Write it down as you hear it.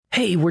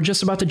Hey, we're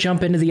just about to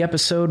jump into the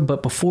episode,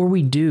 but before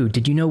we do,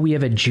 did you know we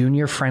have a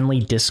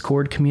junior-friendly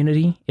Discord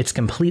community? It's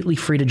completely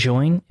free to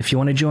join. If you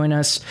want to join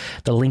us,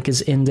 the link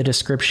is in the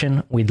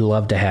description. We'd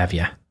love to have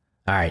you.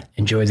 All right,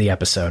 enjoy the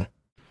episode.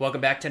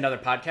 Welcome back to another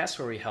podcast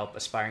where we help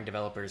aspiring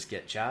developers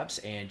get jobs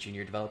and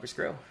junior developers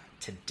grow.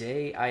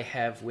 Today I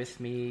have with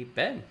me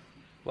Ben.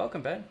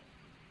 Welcome, Ben.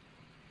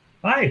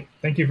 Hi,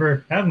 thank you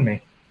for having me.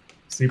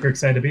 Super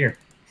excited to be here.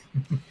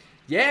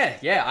 Yeah.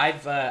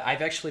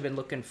 I've actually been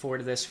looking forward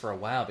to this for a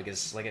while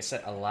because, like I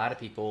said, a lot of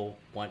people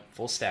want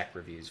full stack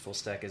reviews. Full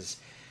stack is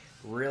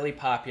really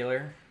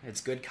popular. It's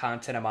good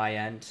content on my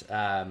end,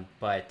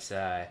 but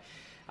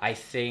I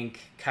think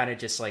kind of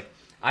just like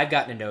I've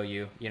gotten to know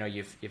you. You know,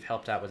 you've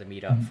helped out with a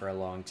meetup for a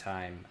long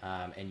time,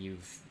 and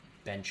you've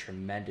been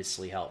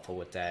tremendously helpful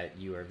with that.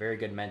 You are a very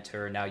good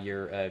mentor. Now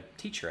you're a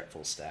teacher at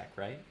Full Stack,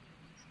 right?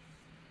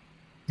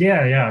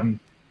 Yeah.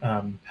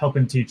 I'm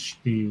helping teach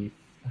the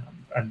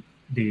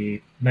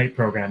night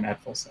program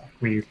at Fullstack.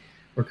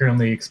 We're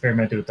currently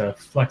experimenting with the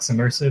Flex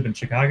Immersive in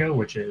Chicago,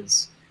 which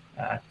is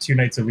 2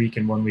 nights a week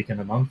and 1 weekend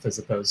a month, as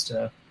opposed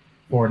to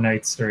 4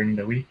 nights during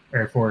the week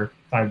or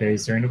 5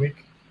 days during the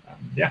week.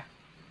 Yeah,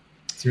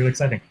 it's really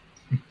exciting.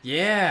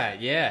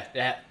 Yeah,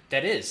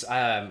 that is.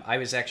 I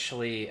was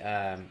actually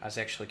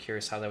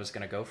curious how that was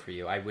going to go for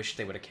you. I wish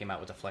they would have came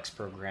out with a flex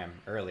program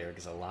earlier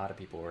because a lot of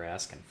people were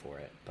asking for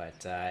it.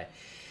 But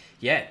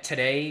yeah,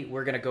 today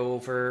we're going to go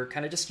over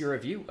kind of just your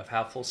review of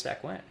how Full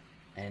Stack went.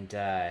 And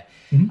I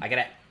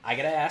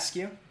gotta ask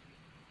you.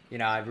 You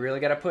know, I really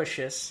gotta push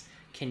this.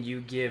 Can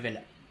you give an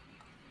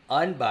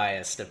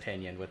unbiased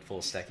opinion with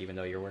Full Stack, even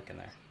though you're working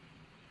there?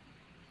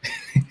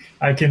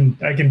 I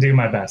can do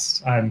my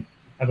best. I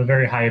have a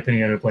very high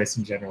opinion of the place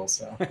in general.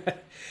 So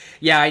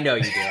Yeah, I know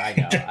you do. I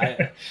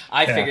know.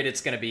 I yeah. figured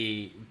it's going to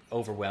be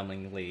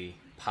overwhelmingly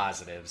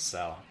positive.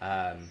 So,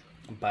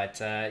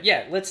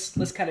 yeah,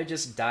 let's kind of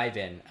just dive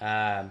in.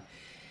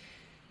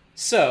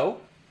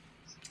 So,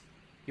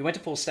 you went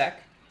to Full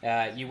Stack.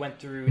 You went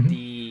through Mhm.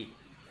 the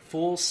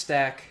Full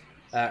Stack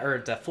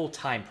or the full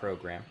time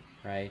program,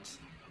 right?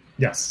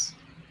 Yes.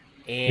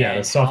 Yeah, the And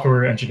how?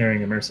 software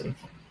engineering immersive.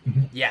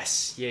 Mhm.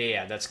 Yes,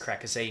 yeah, that's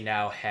correct. Because they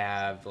now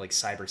have like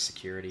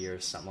cybersecurity or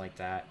something like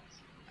that.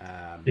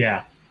 Um,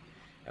 Yeah.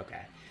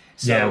 okay,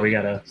 Yeah, so we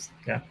gotta.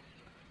 Yeah.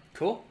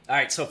 cool. All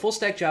right, so full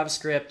stack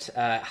JavaScript.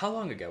 How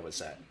long ago was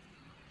that?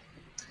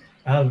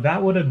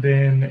 That would have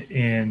been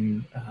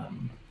in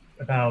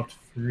about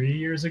 3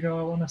 years ago,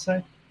 I want to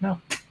say. No,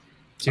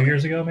 two Okay,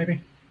 years ago,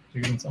 maybe. 2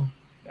 years and some.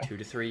 Yeah. 2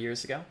 to 3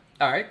 years ago.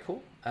 All right,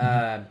 cool.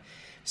 Mhm.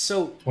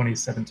 So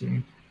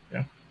 2017.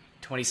 Yeah.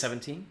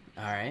 2017.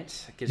 All right,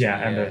 that gives Yeah.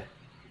 me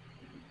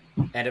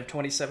And end of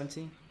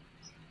 2017.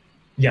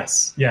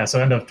 yes. Yeah.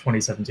 So end of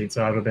 2017.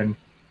 So I would have been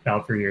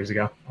about 3 years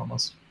ago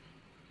almost.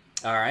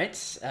 All right,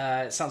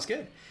 sounds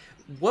good.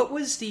 What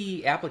was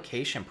the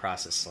application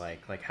process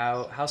like? Like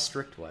how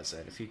strict was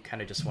it? If you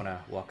kind of just want to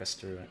walk us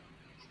through it.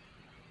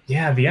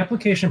 Yeah. The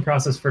application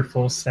process for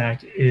full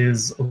stack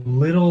is a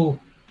little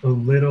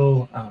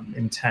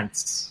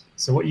intense.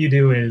 So what you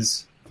do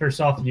is first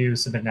off, you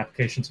submit an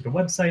application to the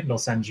website. They'll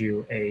send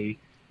you a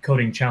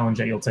coding challenge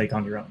that you'll take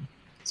on your own.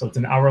 So it's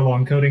an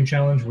hour-long coding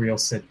challenge where you'll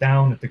sit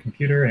down at the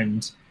computer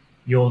and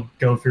you'll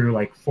go through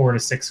like 4 to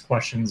 6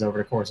 questions over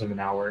the course of an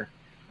hour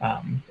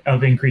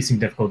of increasing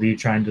difficulty,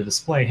 trying to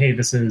display, hey,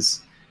 this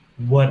is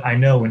what I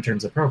know in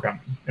terms of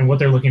programming. And what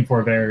they're looking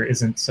for there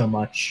isn't so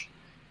much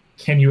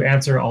can you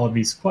answer all of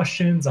these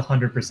questions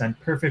 100%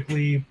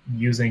 perfectly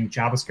using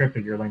JavaScript or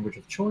your language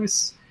of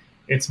choice?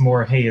 It's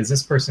more, hey, is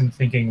this person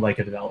thinking like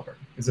a developer?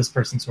 Is this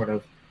person sort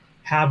of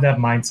have that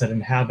mindset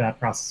and have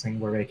that processing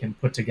where they can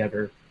put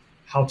together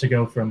how to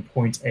go from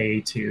point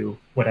A to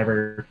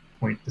whatever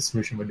point the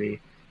solution would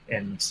be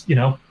and,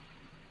 Yeah.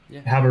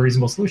 have a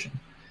reasonable solution.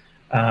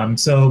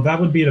 So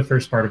that would be the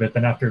first part of it.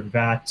 Then after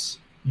that,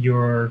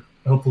 you're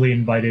hopefully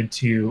invited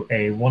to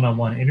a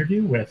one-on-one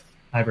interview with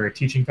either a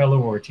teaching fellow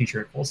or a teacher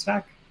at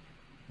Fullstack,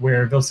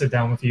 where they'll sit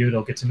down with you,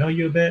 they'll get to know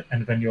you a bit,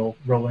 and then you'll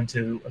roll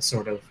into a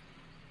sort of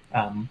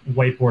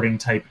whiteboarding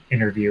type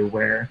interview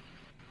where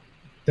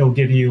they'll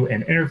give you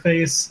an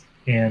interface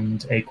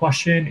and a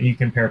question, and you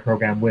can pair a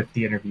program with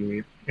the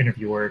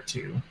interviewer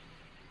to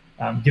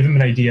give them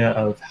an idea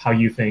of how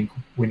you think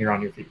when you're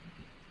on your feet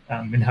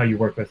and how you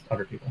work with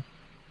other people.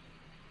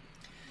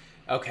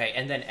 Okay,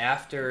 and then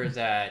after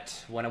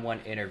that one-on-one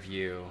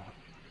interview,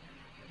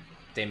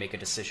 they make a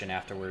decision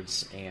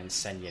afterwards and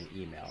send you an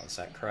email. Is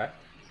that correct?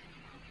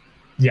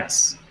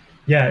 Yes.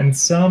 Yeah, in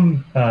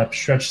some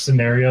stretch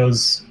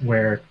scenarios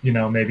where,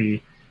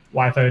 maybe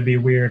Wi-Fi would be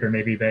weird or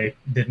maybe they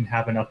didn't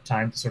have enough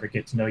time to sort of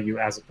get to know you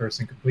as a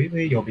person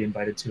completely, you'll be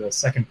invited to a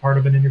second part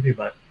of an interview.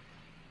 But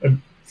uh,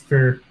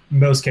 for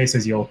most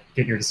cases, you'll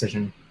get your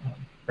decision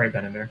right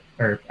then and there,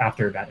 or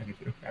after that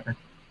interview, rather.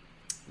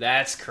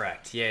 That's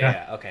correct. Yeah, Yeah.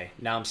 yeah. Okay,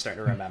 now I'm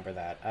starting to remember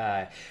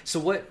that. So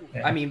what? I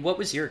Yeah. mean, what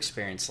was your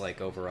experience like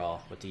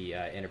overall with the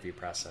interview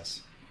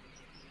process?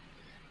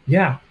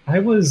 Yeah, I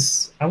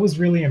was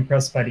really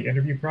impressed by the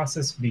interview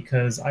process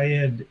because I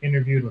had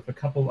interviewed with a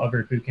couple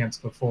other boot camps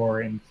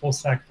before, and Full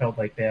Stack felt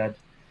like they had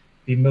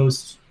the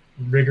most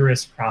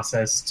rigorous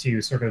process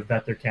to sort of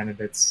vet their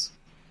candidates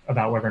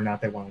about whether or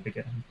not they wanted to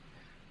get in.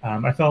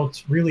 I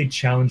felt really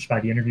challenged by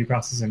the interview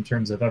process in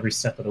terms of every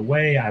step of the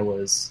way. I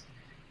was,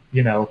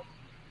 you know,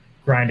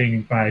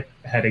 grinding my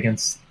head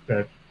against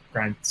the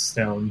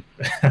grindstone,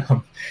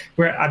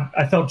 where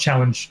I felt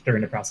challenged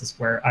during the process,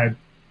 where I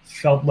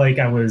felt like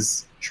I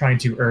was trying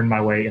to earn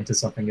my way into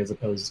something as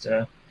opposed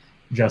to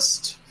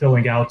just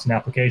filling out an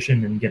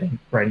application and getting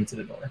right into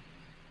the door.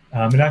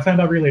 And I found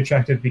that really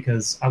attractive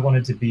because I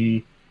wanted to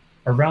be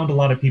around a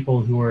lot of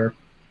people who were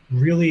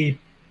really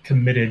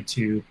committed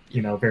to,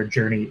 you know, their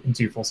journey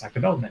into full stack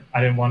development.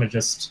 I didn't want to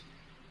just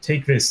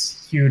take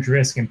this huge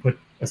risk and put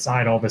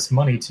aside all this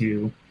money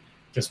to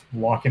just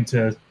walk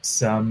into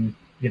some,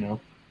 you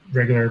know,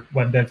 regular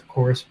web dev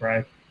course where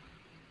I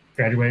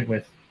graduate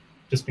with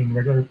just being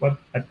regular web.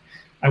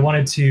 I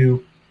wanted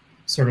to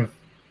sort of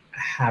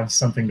have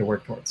something to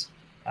work towards.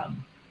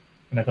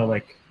 And I felt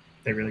like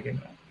they really gave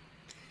me that.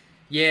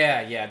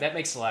 Yeah, that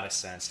makes a lot of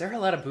sense. There are a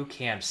lot of boot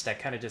camps that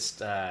kind of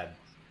just, I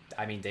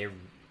mean, they're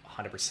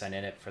 100% in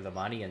it for the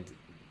money, and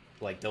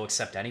like they'll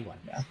accept anyone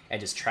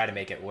and just try to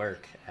make it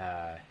work.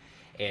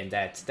 And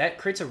that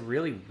creates a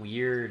really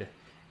weird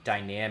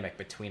dynamic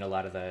between a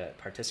lot of the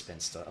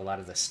participants, a lot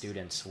of the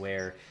students,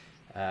 where,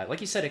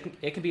 like you said,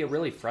 it can be a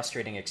really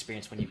frustrating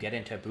experience when you get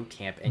into a boot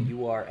camp and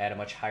you are at a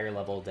much higher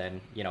level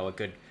than, you know, a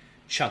good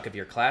chunk of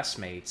your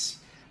classmates.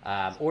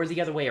 Or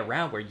the other way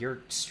around, where you're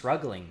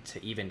struggling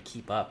to even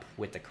keep up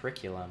with the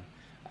curriculum.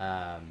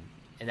 And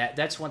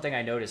that's one thing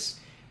I noticed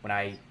when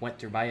I went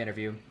through my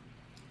interview.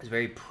 I was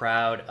very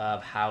proud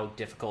of how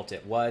difficult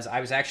it was.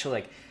 I was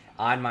actually like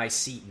on my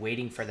seat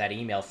waiting for that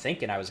email,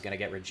 thinking I was going to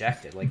get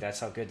rejected. Like, that's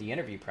how good the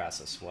interview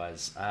process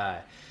was.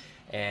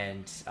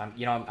 And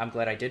you know, I'm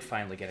glad I did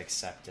finally get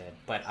accepted.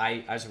 But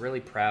I was really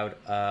proud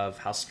of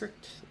how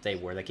strict they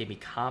were. That gave me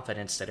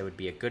confidence that it would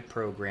be a good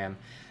program.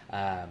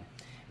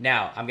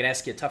 Now, I'm going to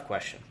ask you a tough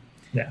question.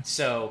 Yeah.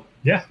 So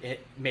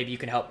maybe you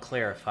can help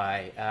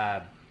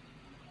clarify.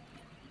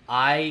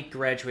 I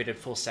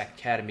graduated Fullstack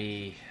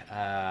Academy.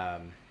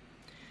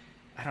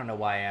 I don't know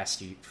why I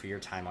asked you for your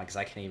timeline, because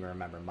I can't even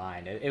remember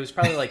mine. It was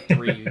probably like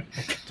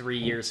 3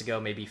 years ago,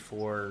 maybe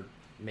 4,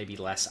 maybe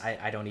less.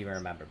 I don't even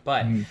remember.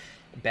 But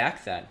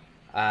back then,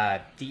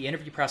 the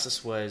interview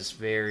process was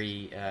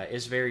very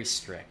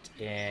strict.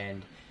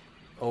 And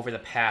over the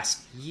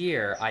past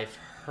year, I've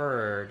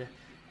heard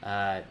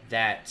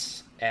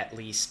that at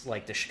least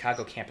like the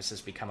Chicago campus has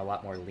become a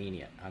lot more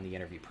lenient on the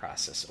interview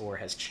process, or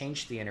has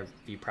changed the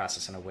interview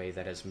process in a way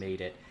that has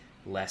made it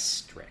less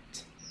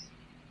strict.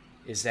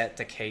 Is that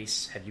the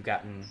case? Have you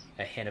gotten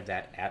a hint of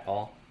that at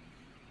all?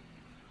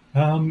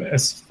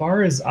 As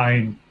far as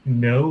I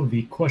know,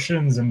 the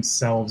questions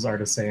themselves are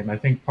the same. I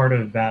think part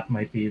of that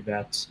might be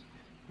that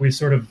we've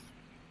sort of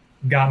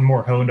gotten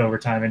more honed over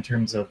time in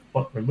terms of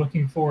what we're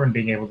looking for and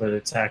being able to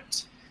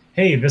detect,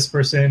 hey, this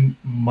person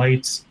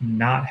might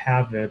not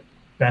have the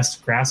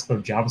best grasp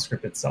of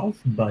JavaScript itself,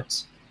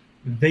 but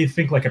they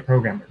think like a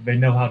programmer. They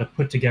know how to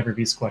put together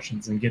these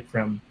questions and get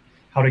from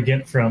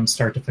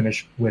start to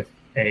finish with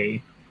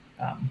a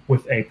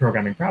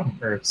programming problem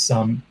or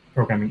some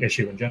programming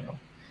issue in general.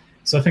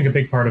 So I think a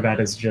big part of that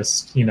is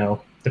just, you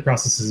know, the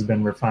process has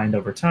been refined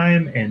over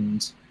time,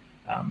 and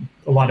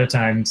a lot of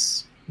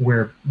times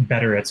we're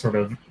better at sort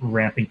of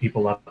ramping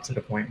people up to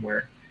the point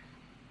where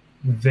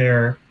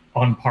they're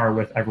on par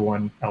with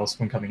everyone else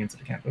when coming into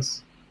the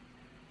campus.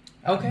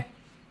 Okay.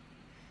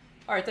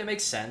 All right, that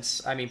makes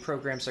sense. I mean,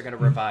 programs are going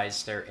to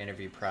revise their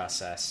interview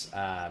process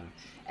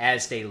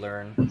as they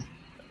learn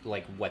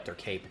like what they're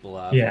capable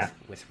of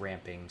with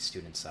ramping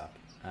students up.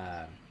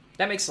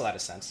 That makes a lot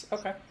of sense.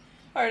 Okay.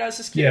 All right, I was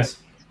just curious.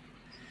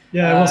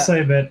 Yeah, I will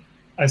say that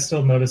I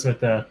still notice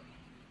that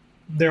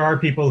there are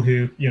people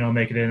who, you know,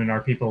 make it in and are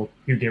people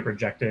who get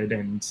rejected.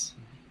 And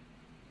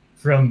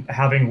from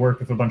having worked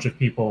with a bunch of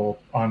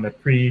people on the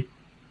pre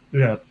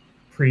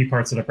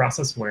parts of the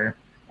process where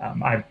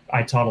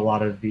I taught a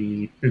lot of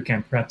the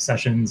bootcamp prep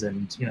sessions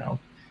and, you know,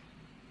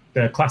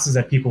 the classes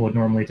that people would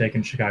normally take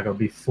in Chicago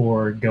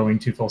before going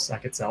to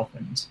Fullstack itself.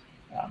 And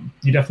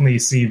you definitely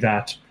see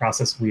that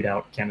process weed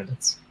out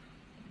candidates.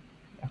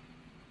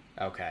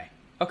 Okay,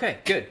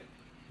 good.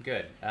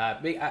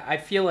 I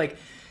feel like,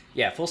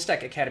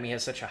 Fullstack Academy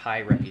has such a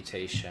high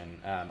reputation.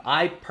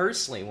 I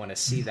personally want to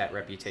see that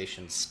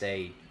reputation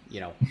stay, you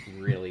know,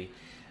 really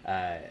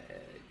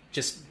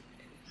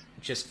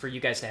just for you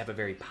guys to have a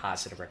very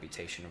positive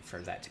reputation and for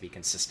that to be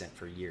consistent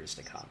for years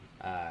to come.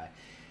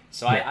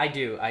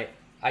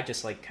 I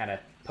just like kind of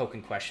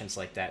poking questions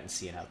like that and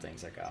seeing how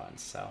things are going.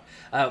 So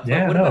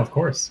of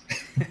course.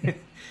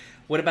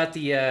 What about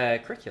the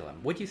curriculum?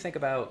 What do you think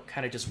about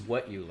kind of just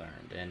what you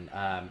learned and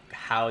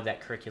how that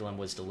curriculum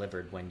was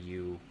delivered when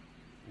you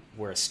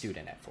were a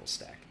student at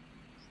Fullstack?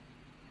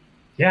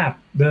 Yeah,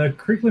 the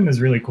curriculum is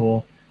really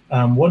cool.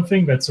 One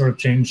thing that sort of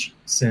changed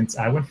since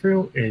I went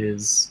through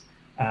is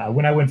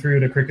when I went through,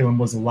 the curriculum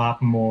was a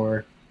lot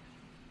more,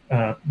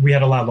 we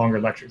had a lot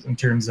longer lectures in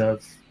terms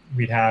of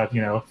we'd have,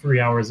 3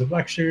 hours of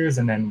lectures,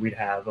 and then we'd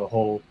have a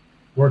whole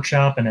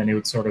workshop, and then it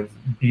would sort of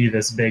be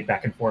this big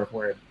back and forth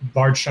where a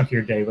large chunk of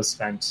your day was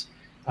spent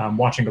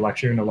watching a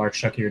lecture, and a large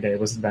chunk of your day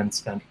was then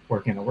spent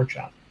working in a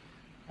workshop.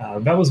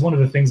 That was one of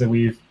the things that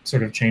we've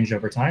sort of changed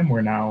over time.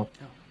 Where now,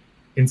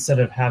 instead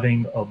of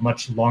having a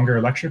much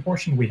longer lecture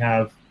portion, we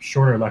have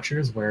shorter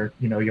lectures where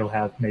you'll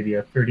have maybe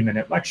a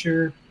 30-minute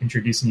lecture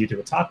introducing you to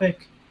a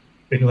topic.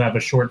 Then you'll have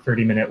a short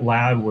 30-minute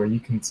lab where you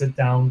can sit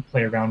down,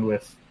 play around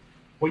with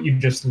what you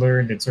just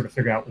learned, and sort of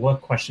figure out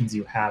what questions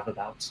you have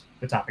about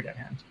the topic at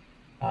hand.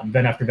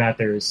 Then after that,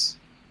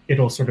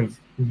 it'll sort of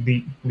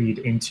lead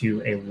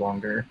into a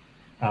longer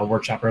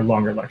workshop or a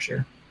longer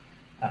lecture.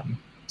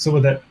 So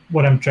with that,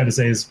 what I'm trying to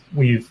say is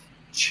we've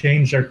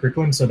changed our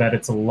curriculum so that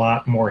it's a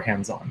lot more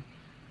hands-on.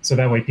 So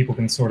that way people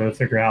can sort of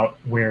figure out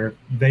where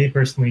they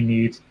personally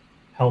need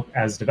help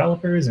as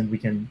developers, and we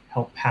can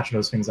help patch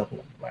those things up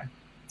along the way.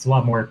 It's a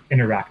lot more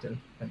interactive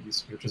than it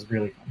used to be, which is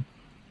really fun.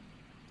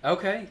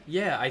 Okay,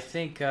 yeah, I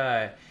think,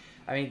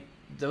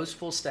 those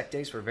full stack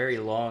days were very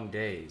long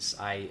days.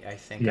 I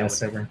think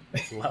yes, I would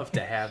love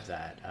to have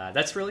that.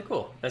 That's really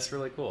cool.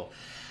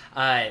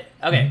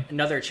 Okay,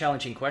 another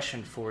challenging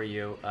question for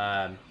you.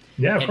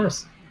 Yeah, of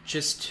course.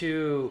 Just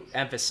to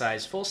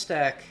emphasize, Full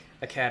Stack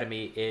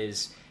Academy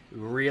is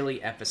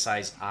really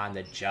emphasized on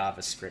the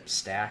JavaScript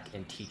stack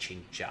and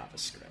teaching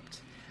JavaScript.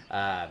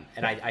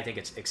 And I think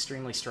it's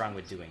extremely strong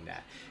with doing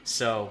that.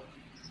 So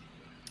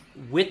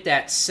with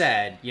that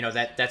said,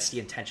 that's the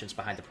intentions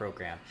behind the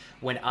program.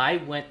 When I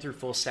went through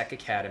Full Stack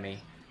Academy,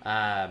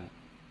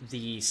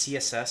 the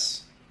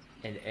CSS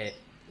and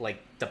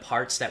the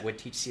parts that would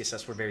teach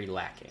CSS were very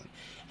lacking,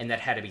 and that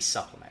had to be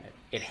supplemented.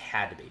 It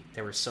had to be.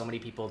 There were so many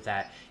people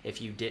that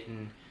if you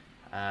didn't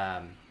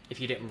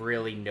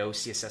really know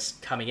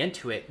CSS coming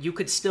into it, you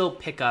could still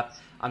pick up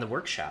on the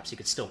workshops. You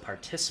could still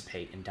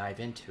participate and dive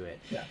into it.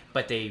 Yeah.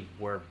 But they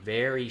were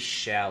very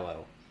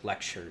shallow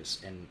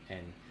lectures and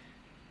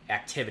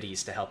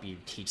activities to help you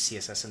teach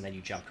CSS, and then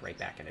you jumped right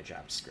back into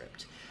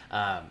JavaScript.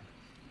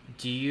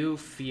 Do you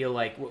feel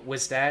like,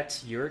 was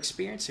that your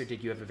experience, or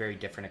did you have a very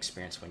different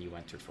experience when you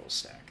went through Full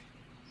Stack?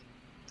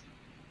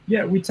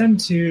 Yeah, we tend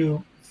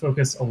to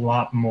focus a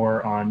lot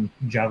more on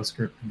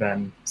JavaScript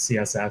than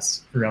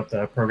CSS throughout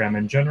the program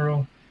in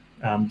general,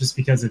 just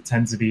because it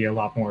tends to be a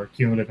lot more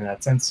cumulative in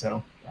that sense.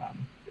 So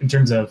in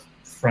terms of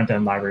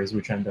front-end libraries,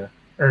 we tend to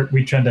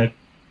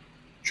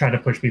try to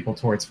push people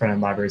towards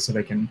front-end libraries so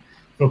they can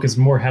focus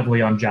more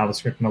heavily on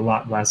JavaScript and a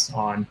lot less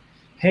on,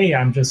 hey,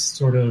 I'm just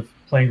sort of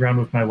playing around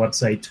with my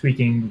website,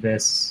 tweaking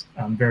this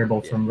variable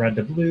from red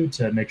to blue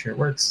to make sure it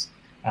works.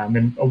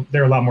 And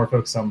they're a lot more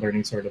focused on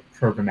learning sort of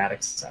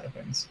programmatic side of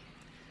things.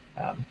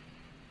 That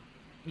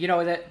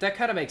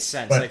kind of makes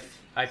sense. But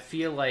I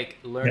feel like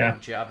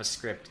learning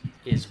JavaScript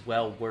is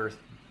well worth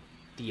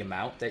the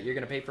amount that you're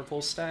going to pay for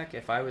Full Stack.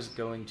 If I was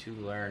going to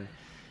learn,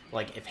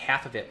 if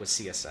half of it was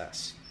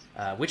CSS,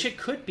 which it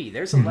could be,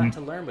 there's a lot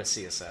to learn with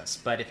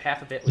CSS, but if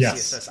half of it was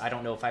CSS, I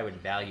don't know if I would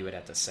value it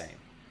at the same.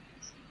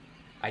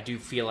 I do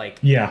feel like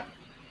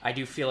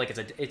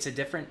it's a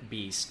different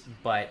beast,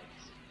 but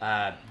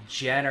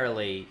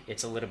generally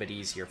it's a little bit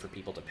easier for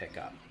people to pick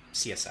up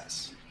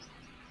CSS.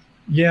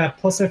 Yeah,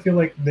 plus I feel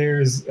like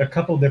there's a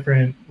couple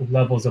different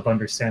levels of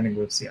understanding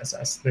with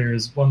CSS.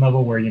 There's one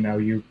level where you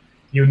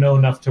know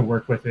enough to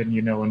work with it, and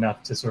you know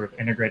enough to sort of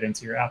integrate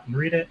into your app and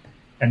read it.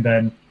 And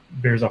then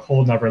there's a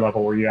whole nother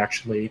level where you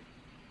actually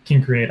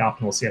can create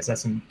optimal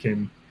CSS and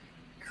can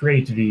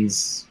create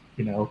these,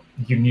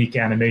 unique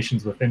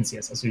animations within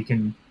CSS. So you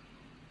can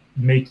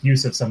make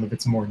use of some of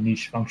its more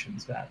niche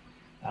functions that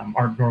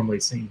aren't normally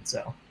seen.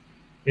 So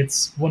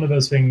it's one of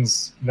those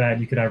things that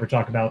you could either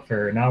talk about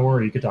for an hour,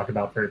 or you could talk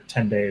about for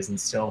 10 days and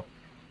still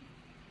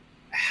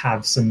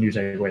have some new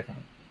takeaway from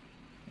it.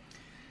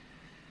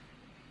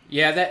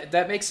 Yeah,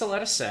 that makes a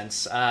lot of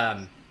sense.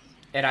 And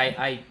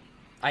I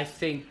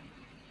think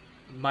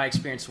my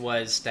experience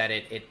was that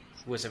it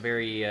was a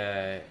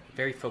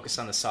very focused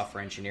on the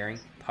software engineering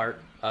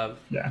part of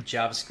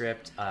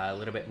JavaScript, a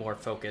little bit more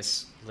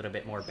focus, a little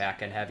bit more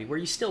back-end heavy, where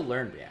you still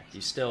learn React.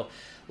 You still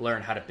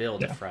learn how to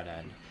build a front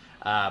end.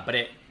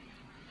 But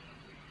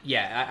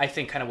I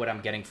think kind of what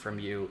I'm getting from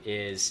you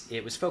is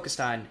it was focused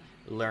on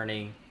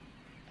learning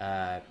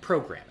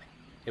programming.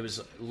 It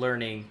was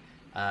learning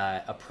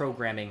a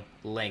programming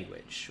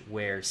language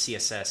where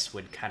CSS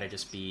would kind of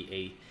just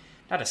be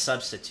not a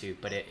substitute,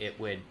 but it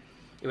would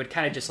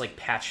kind of just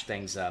patch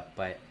things up.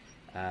 But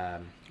where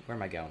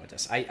am I going with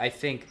this? I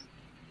think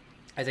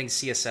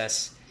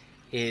CSS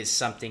is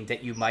something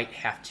that you might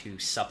have to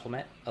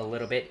supplement a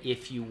little bit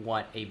if you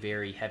want a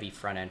very heavy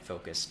front end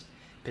focused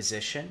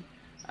position.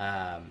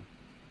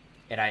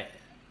 And I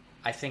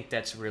think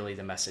that's really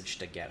the message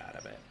to get out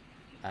of it.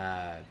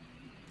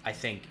 I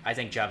think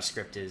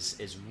JavaScript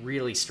is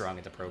really strong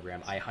in the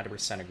program. I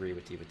 100% agree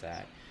with you with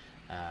that.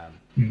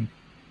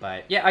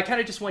 But yeah, I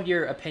kind of just want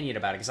your opinion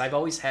about it, because I've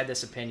always had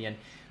this opinion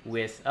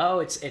with,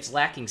 it's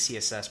lacking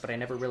CSS, but I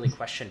never really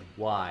questioned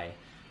why.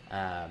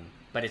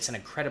 But it's an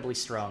incredibly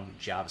strong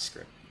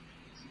JavaScript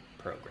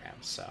program.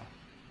 So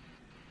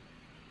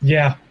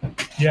yeah,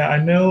 I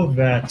know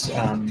that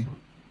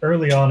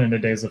early on in the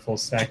days of full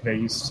stack, they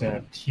used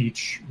to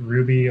teach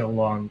Ruby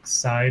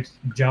alongside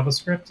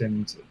JavaScript,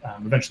 and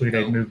eventually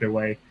they Oh, moved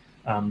away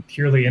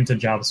purely into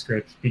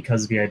JavaScript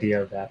because of the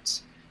idea that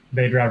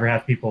they'd rather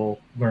have people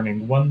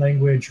learning one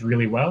language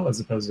really well as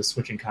opposed to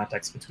switching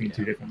context between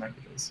two yeah. different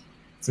languages.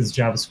 Since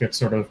JavaScript's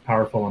sort of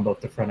powerful on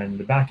both the front end and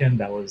the back end,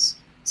 that was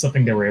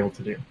something they were able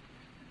to do.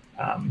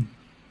 Um,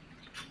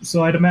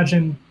 so I'd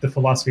imagine the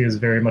philosophy is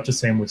very much the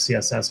same with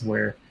CSS,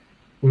 where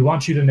we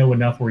want you to know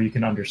enough where you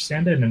can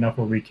understand it and enough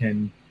where we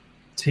can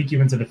take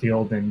you into the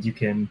field and you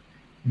can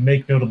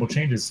make notable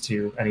changes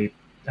to any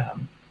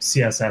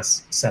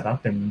CSS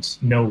setup and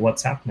know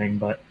what's happening.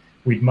 But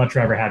we'd much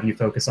rather have you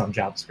focus on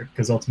JavaScript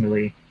because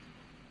ultimately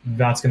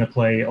that's going to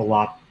play a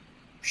lot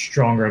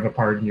stronger of a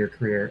part in your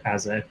career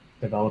as a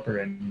developer.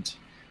 And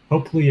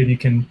hopefully, if you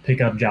can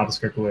pick up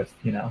JavaScript with,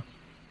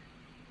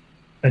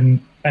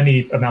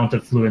 any amount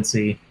of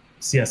fluency,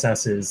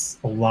 CSS is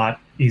a lot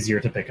easier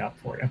to pick up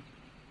for you.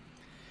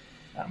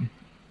 Um,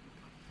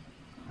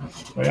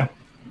 but yeah.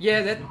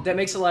 Yeah, that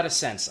makes a lot of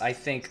sense. I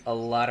think a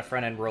lot of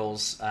front end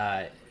roles,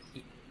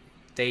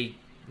 they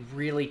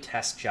really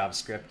test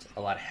JavaScript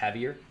a lot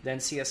heavier than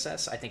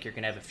CSS. I think you're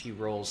going to have a few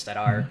roles that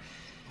are,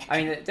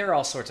 I mean, there are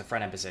all sorts of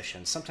front end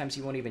positions. Sometimes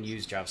you won't even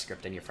use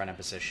JavaScript in your front end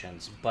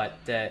positions, but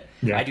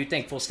I do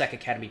think Full Stack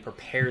Academy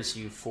prepares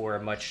you for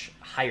a much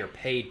higher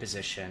paid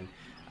position,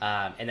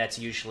 and that's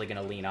usually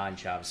going to lean on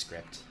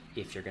JavaScript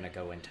if you're going to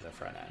go into the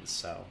front end.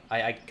 So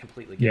I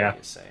completely get what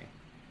you're saying.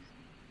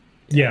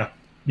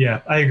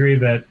 Yeah, I agree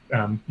that,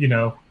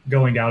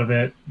 going out of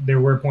it, there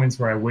were points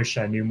where I wish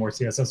I knew more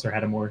CSS or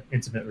had a more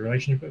intimate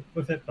relationship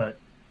with it, but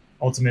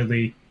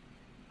ultimately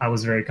I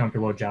was very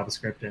comfortable with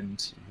JavaScript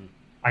and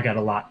I got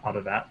a lot out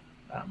of that.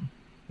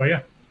 But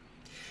yeah.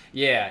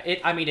 Yeah,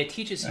 it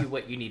teaches you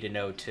what you need to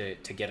know to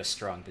get a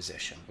strong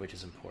position, which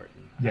is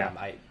important. Yeah.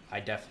 I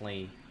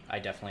definitely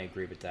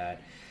agree with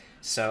that.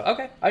 So,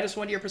 okay, I just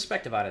wanted your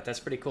perspective on it.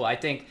 That's pretty cool. I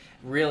think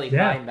really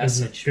my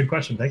message. Good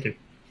question. Thank you.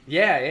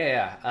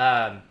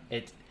 Yeah.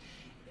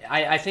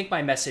 I think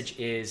my message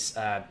is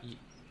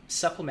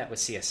supplement with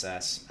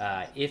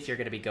CSS if you're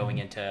going to be going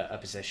into a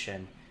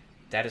position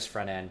that is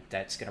front end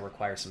that's going to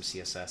require some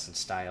CSS and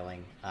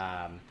styling,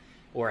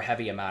 or a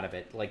heavy amount of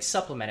it. Like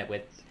supplement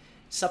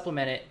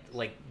it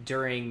like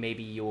during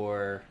maybe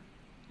your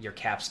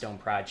capstone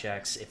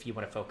projects if you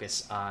want to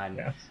focus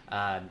on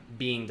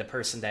being the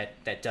person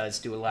that does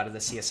do a lot of the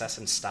CSS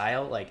and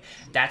style. Like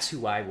that's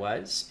who I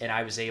was, and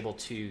I was able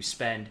to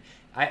spend.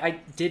 I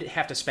did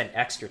have to spend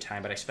extra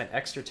time, but I spent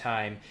extra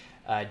time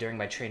during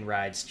my train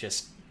rides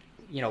just,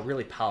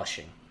 really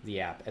polishing the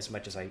app as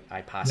much as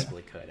I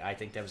possibly could. I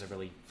think that was a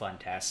really fun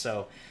task.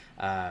 So,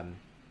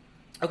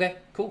 okay,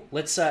 cool.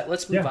 Let's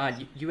move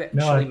on. You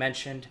actually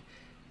mentioned.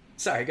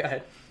 Sorry, go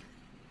ahead.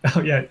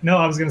 Oh yeah, no,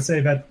 I was going to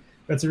say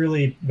that's a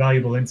really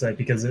valuable insight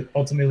because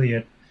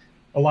ultimately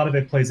a lot of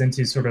it plays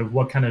into sort of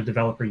what kind of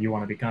developer you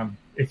want to become.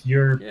 If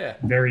you're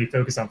very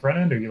focused on front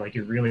end, or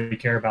you really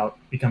care about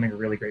becoming a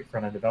really great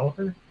front end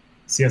developer,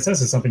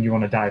 CSS is something you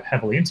want to dive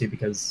heavily into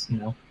because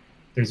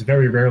there's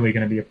very rarely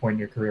going to be a point in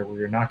your career where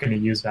you're not going to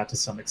use that to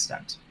some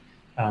extent.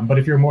 But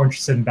if you're more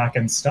interested in back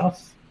end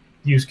stuff,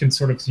 you can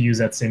sort of use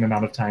that same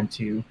amount of time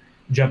to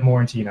jump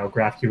more into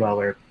GraphQL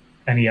or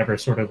any other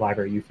sort of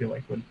library you feel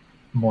like would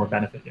more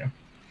benefit you.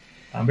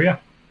 But yeah,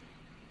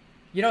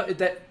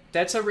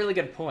 that's a really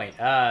good point.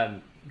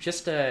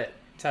 Just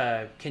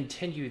to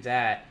continue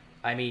that,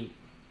 I mean,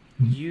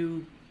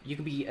 you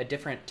can be a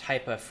different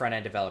type of front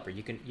end developer.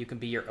 You can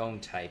be your own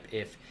type.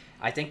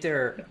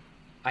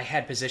 I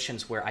had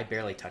positions where I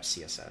barely touched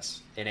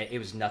CSS, and it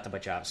was nothing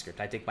but JavaScript.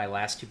 I think my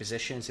last two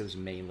positions, it was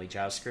mainly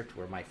JavaScript,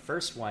 where my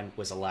first one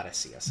was a lot of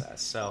CSS.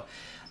 So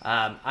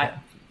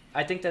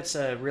I think that's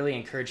a really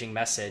encouraging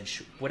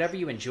message. Whatever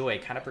you enjoy,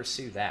 kind of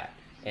pursue that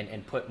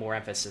and put more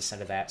emphasis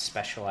into that,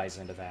 specialize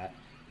into that.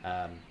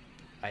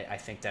 I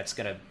think that's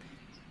going to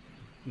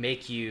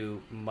make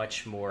you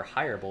much more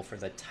hireable for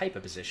the type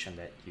of position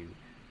that you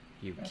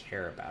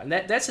care about. And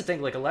that's the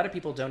thing, like a lot of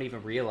people don't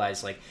even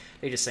realize, like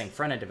they just saying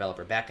front end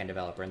developer, back end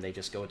developer, and they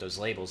just go with those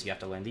labels. You have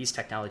to learn these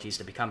technologies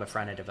to become a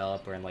front end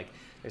developer, and like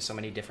there's so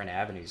many different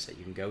avenues that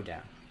you can go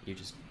down. You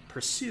just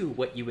pursue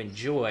what you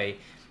enjoy,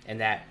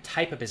 and that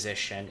type of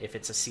position, if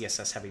it's a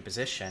CSS heavy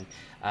position,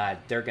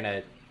 they're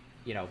gonna,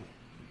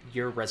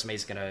 your resume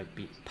is gonna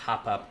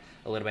pop up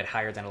a little bit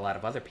higher than a lot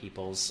of other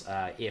people's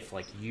if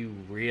like you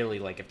really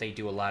like if they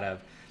do a lot of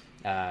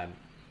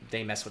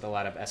they mess with a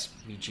lot of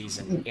SVGs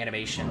and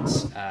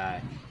animations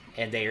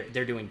and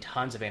they're doing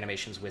tons of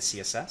animations with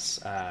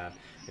CSS.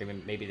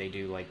 Maybe they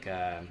do like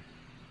I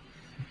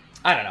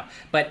don't know,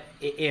 but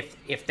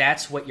if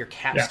that's what your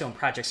capstone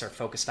projects are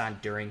focused on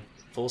during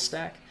full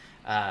stack,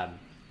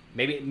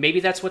 maybe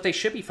that's what they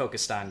should be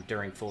focused on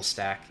during full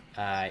stack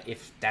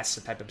if that's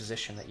the type of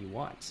position that you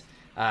want.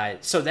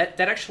 So that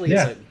actually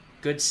is a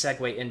good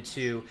segue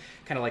into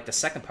kind of like the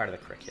second part of the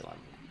curriculum,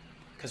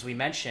 because we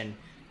mentioned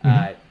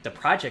the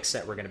projects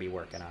that we're going to be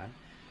working on.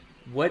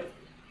 What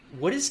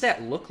does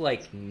that look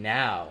like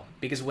now?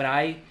 Because when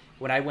I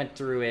went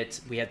through it,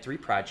 we had 3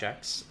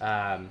 projects.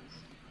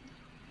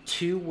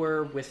 2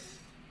 were with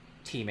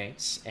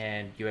teammates,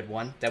 and you had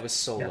 1 that was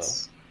solo.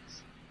 Yes.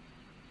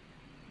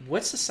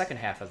 What's the second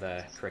half of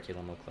the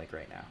curriculum look like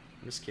right now?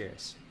 I'm just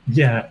curious.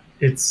 Yeah,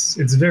 it's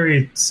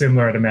very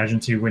similar, I'd imagine,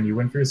 to when you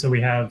went through. So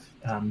we have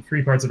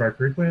 3 parts of our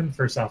curriculum.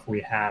 First off,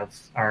 we have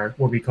our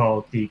what we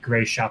call the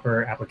Gray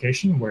Shopper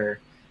application, where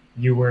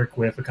you work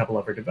with a couple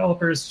other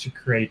developers to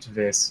create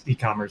this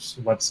e-commerce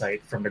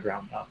website from the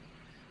ground up.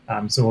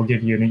 So we'll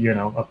give you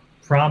a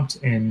prompt,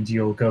 and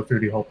you'll go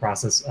through the whole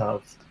process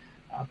of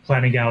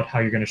planning out how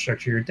you're going to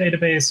structure your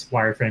database,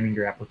 wireframing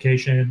your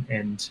application,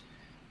 and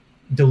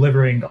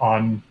delivering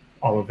on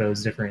all of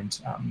those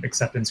different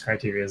acceptance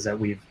criteria that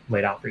we've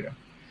laid out for you.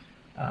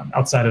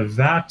 Outside of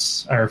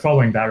that, or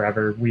following that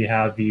rather, we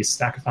have the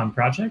Stackathon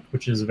project,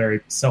 which is a very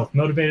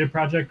self-motivated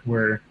project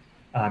where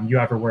you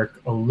either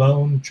work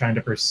alone trying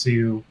to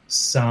pursue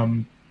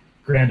some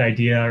grand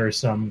idea or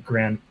some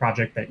grand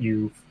project that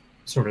you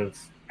sort of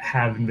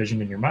have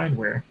envisioned in your mind,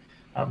 where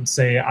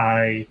say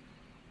I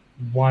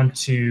want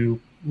to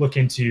look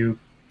into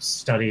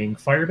studying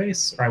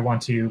Firebase, or I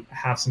want to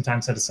have some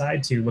time set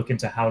aside to look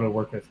into how to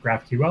work with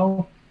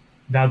GraphQL.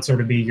 That'd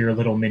sort of be your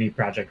little mini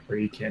project where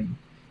you can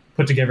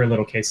put together a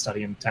little case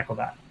study and tackle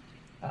that.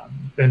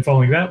 Then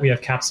following that, we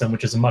have Capstone,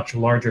 which is a much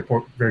larger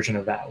version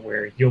of that,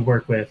 where you'll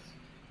work with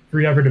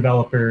 3 other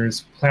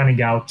developers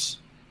planning out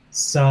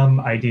some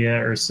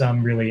idea or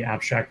some really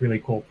abstract, really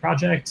cool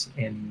project,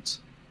 and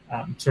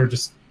sort of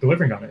just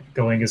delivering on it,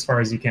 going as far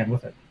as you can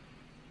with it.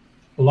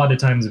 A lot of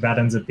times that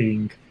ends up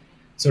being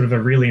sort of a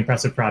really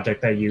impressive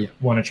project that you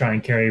want to try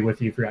and carry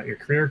with you throughout your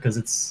career, because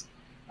it's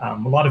a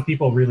lot of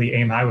people really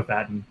aim high with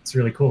that, and it's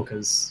really cool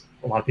because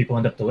a lot of people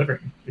end up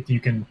delivering. If you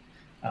can,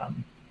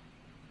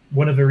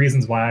 one of the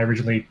reasons why I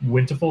originally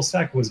went to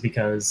Fullstack was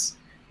because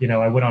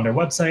I went on their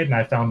website and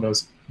I found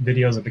those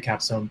videos of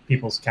the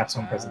people's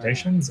capstone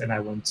presentations, and I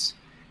went,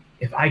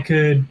 if I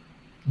could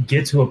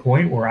get to a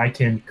point where I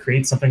can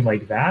create something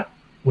like that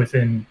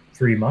within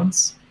 3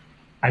 months,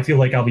 I feel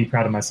like I'll be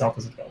proud of myself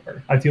as a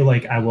developer. I feel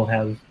like I will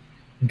have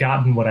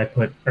gotten what I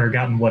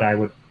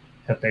would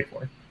have paid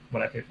for,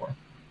 what I paid for.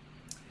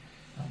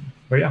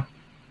 But yeah.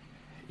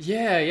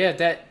 Yeah,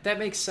 that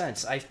makes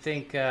sense. I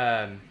think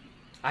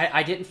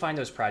I didn't find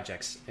those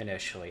projects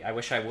initially. I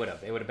wish I would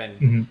have. It would have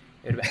been.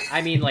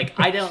 I mean, like,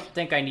 I don't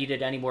think I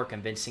needed any more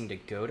convincing to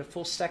go to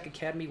Fullstack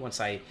Academy once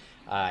I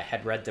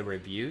had read the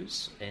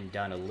reviews and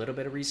done a little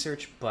bit of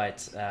research.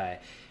 But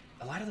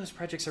a lot of those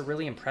projects are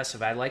really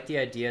impressive. I like the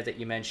idea that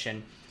you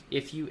mentioned.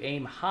 If you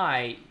aim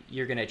high,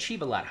 you're going to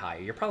achieve a lot higher.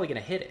 You're probably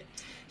going to hit it.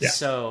 Yeah.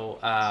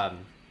 So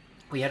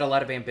we had a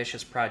lot of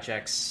ambitious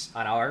projects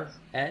on our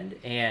end.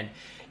 And,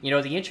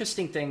 the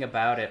interesting thing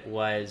about it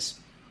was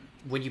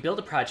when you build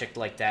a project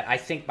like that, I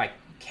think my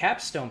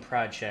capstone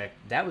project,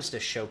 that was the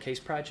showcase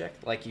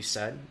project. Like you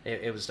said,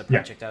 it was the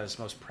project I was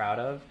most proud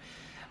of.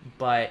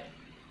 But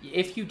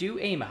if you do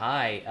aim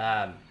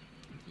high,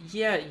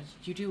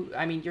 you do.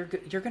 I mean, you're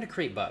going to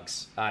create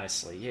bugs,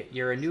 honestly.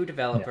 You're a new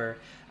developer.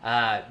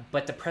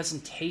 But the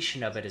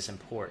presentation of it is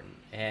important.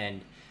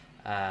 And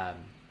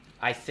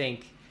I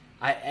think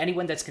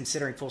anyone that's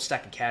considering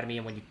Fullstack Academy,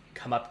 and when you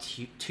come up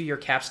to your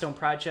capstone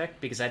project,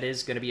 because that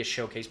is going to be a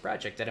showcase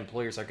project that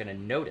employers are going to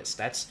notice.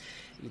 That's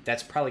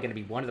probably going to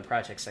be one of the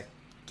projects that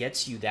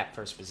gets you that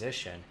first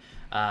position.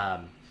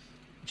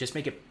 Just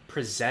make it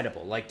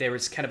presentable. Like, there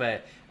was kind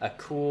of a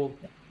cool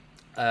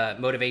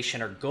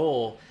motivation or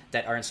goal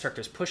that our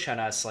instructors push on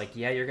us. Like,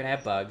 yeah, you're going to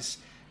have bugs,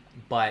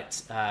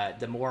 but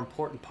the more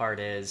important part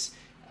is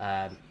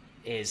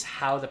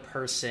how the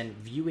person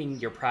viewing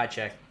your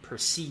project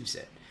perceives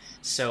it.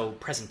 So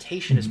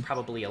presentation is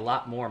probably a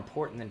lot more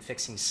important than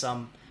fixing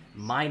some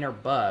minor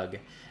bug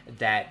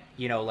that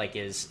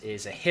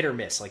is a hit or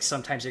miss. Like,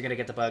 sometimes you're going to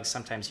get the bug,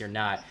 sometimes you're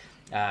not.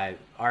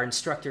 Our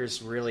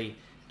instructors really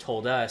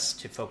told us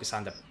to focus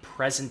on the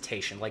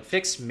presentation, like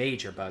fix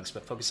major bugs,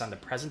 but focus on the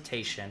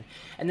presentation,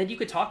 and then you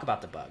could talk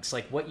about the bugs,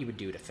 like what you would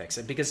do to fix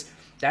it, because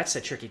that's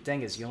the tricky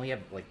thing, is you only have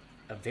like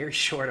a very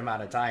short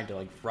amount of time to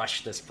like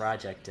rush this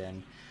project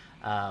in.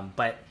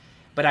 But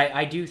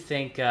I do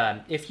think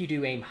if you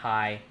do aim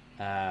high,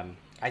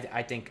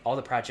 I think all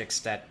the projects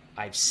that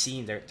I've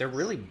seen, they're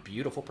really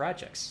beautiful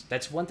projects.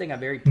 That's one thing I'm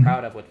very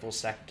proud of with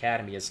Fullstack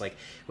Academy, is like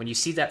when you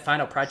see that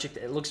final project,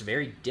 it looks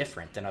very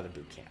different than other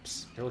boot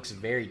camps. It looks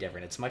very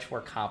different. It's much more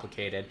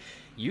complicated.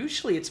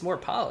 Usually it's more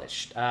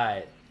polished,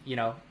 and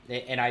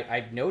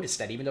I've noticed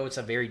that even though it's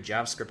a very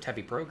JavaScript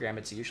heavy program,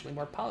 it's usually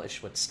more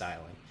polished with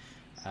styling.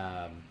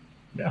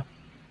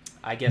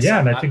 I guess. Yeah,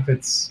 and I think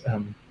that's,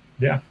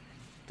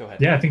 Go ahead.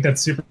 Yeah, I think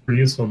that's super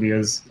useful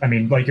because, I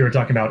mean, like you were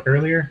talking about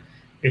earlier,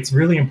 it's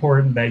really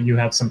important that you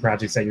have some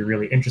projects that you're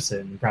really interested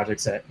in,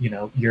 projects that,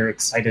 you're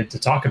excited to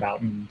talk about.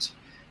 And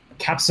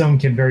Capstone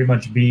can very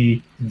much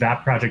be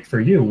that project for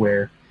you,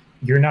 where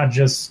you're not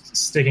just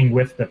sticking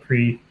with the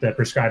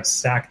prescribed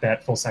stack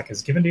that Fullstack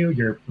has given you.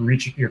 You're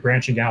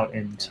branching out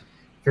and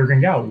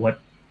figuring out what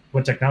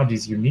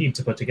technologies you need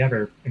to put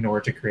together in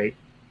order to create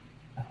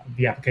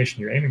the application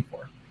you're aiming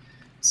for.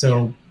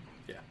 So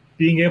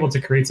being able to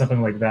create something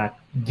like that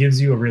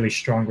gives you a really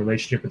strong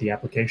relationship with the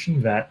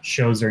application that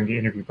shows during the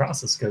interview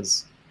process.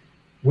 Because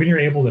when you're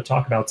able to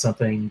talk about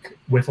something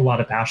with a lot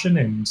of passion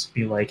and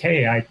be like,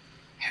 hey, I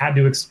had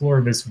to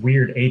explore this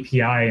weird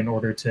API in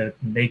order to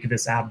make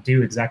this app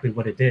do exactly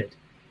what it did,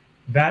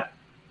 that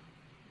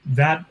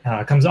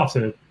comes off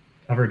to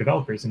other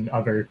developers and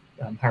other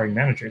hiring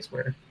managers,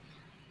 where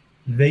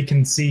they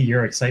can see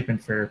your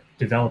excitement for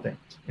developing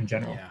in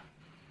general. Yeah.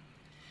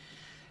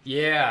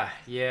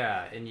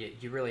 Yeah, and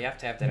you really have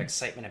to have that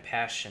excitement and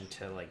passion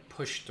to like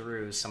push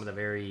through some of the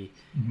very,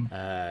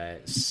 I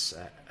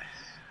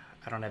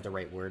don't have the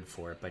right word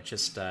for it, but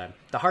just the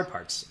hard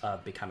parts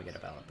of becoming a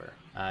developer,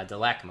 the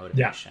lack of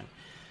motivation.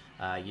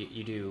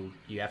 You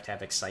have to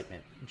have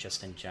excitement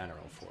just in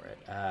general for it.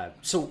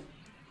 So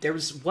there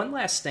was one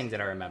last thing that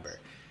I remember.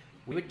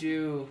 We would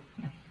do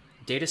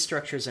data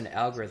structures and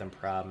algorithm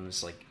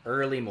problems like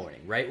early morning,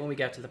 right when we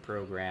got to the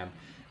program.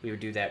 We would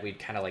do that. We'd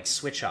kind of like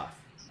switch off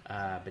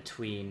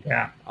between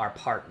our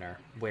partner,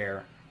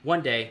 where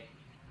one day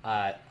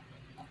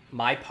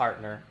my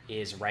partner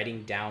is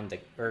writing down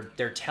or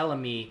they're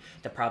telling me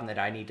the problem that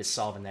I need to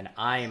solve, and then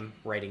I'm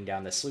writing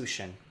down the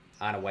solution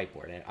on a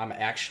whiteboard, and I'm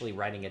actually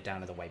writing it down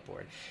on the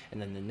whiteboard.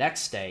 And then the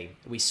next day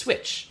we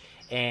switch,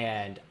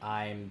 and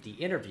I'm the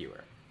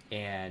interviewer,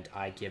 and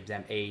I give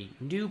them a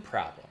new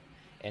problem,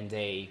 and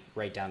they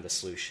write down the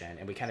solution,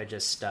 and we kind of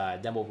just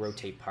then we'll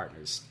rotate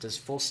partners. Does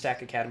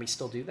Fullstack Academy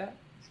still do that?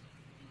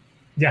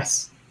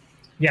 Yes.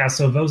 Yeah,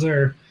 so those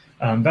are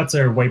that's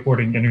our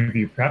whiteboarding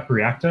interview prep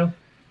Reacto,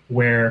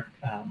 where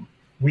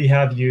we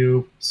have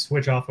you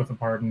switch off with a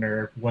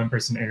partner, one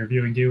person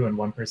interviewing you and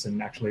one person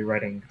actually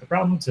writing the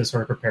problem to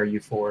sort of prepare you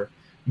for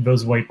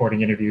those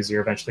whiteboarding interviews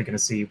you're eventually going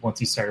to see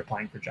once you start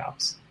applying for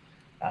jobs.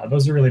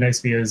 Those are really nice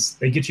because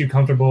they get you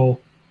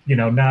comfortable,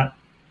 not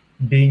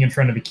being in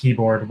front of a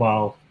keyboard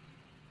while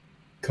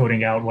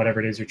coding out whatever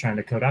it is you're trying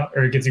to code out,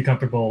 or it gets you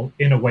comfortable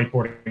in a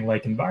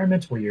whiteboarding-like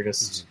environment where you're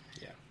just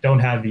don't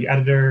have the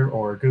editor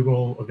or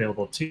Google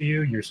available to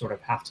you. You sort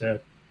of have to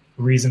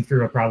reason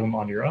through a problem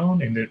on your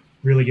own, and it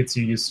really gets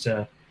you used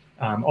to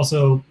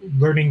also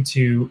learning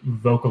to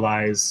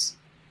vocalize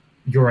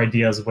your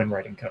ideas when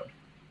writing code.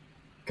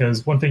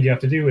 Because one thing you have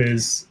to do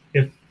is,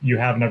 if you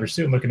have another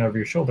student looking over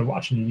your shoulder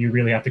watching you, you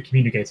really have to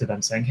communicate to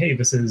them saying, hey,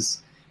 this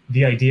is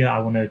the idea I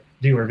want to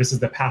do, or this is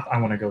the path I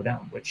want to go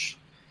down, which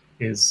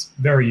is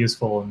very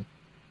useful in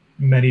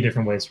many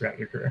different ways throughout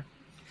your career.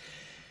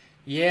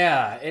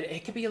 Yeah,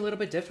 it can be a little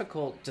bit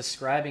difficult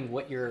describing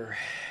what you're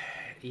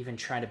even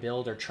trying to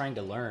build or trying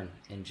to learn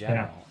in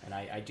general. Yeah. And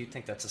I do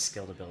think that's a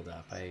skill to build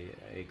up. I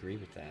agree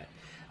with that.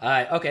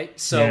 Okay,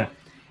 so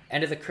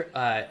end of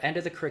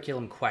the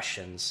curriculum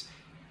questions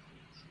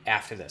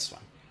after this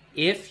one.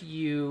 If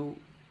you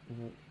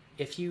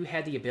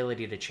had the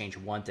ability to change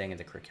one thing in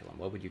the curriculum,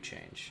 what would you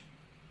change?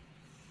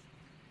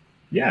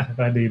 Yeah, if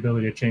I had the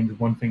ability to change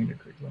one thing in the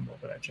curriculum,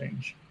 what would I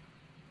change?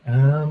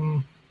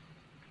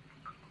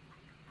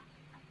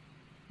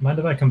 Mind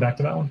if I come back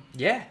to that one?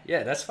 Yeah,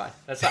 that's fine.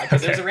 That's fine.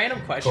 Because there's a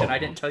random question. Cool. I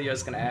didn't tell you I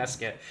was going to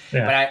ask it.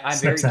 Yeah, but I'm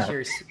very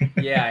curious.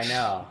 Yeah, I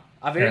know.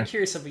 I'm very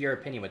curious of your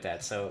opinion with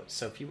that. So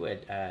if you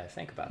would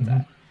think about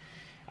that.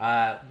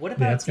 What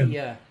about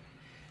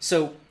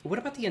what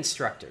about the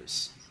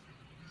instructors?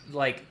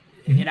 Like,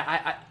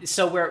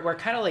 so we're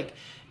kind of like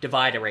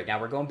divided right now.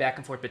 We're going back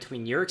and forth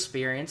between your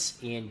experience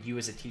and you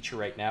as a teacher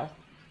right now.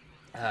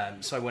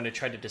 So I want to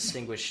try to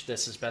distinguish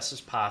this as best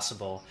as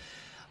possible,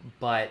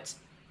 but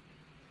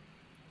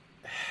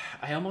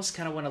I almost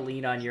kind of want to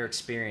lean on your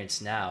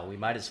experience now. We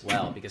might as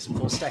well, because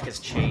Fullstack has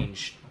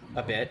changed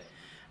a bit.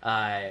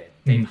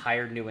 They've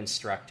hired new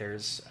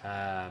instructors.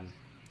 I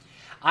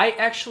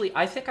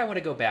think I want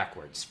to go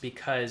backwards,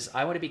 because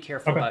I want to be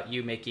careful about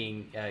you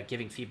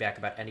giving feedback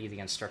about any of the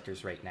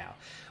instructors right now.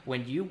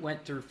 When you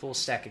went through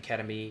Fullstack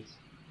Academy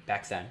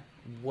back then,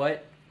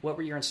 what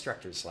were your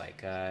instructors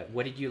like?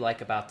 What did you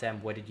like about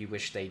them? What did you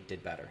wish they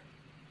did better?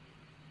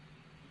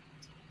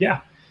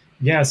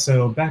 Yeah,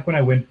 so back when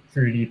I went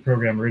through the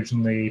program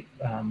originally,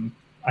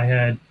 I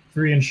had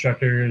 3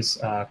 instructors.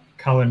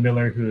 Colin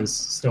Miller, who is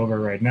still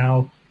over right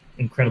now,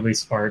 incredibly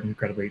smart,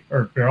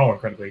 they're all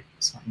incredibly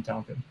smart and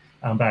talented.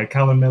 But I had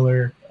Colin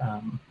Miller,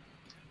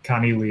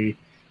 Connie Lee,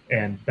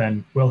 and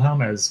Ben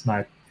Wilhelm as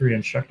my 3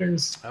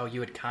 instructors. Oh, you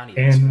had Connie,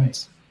 that's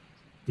right.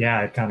 Yeah,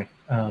 I had Connie.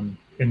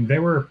 And they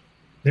were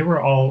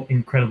all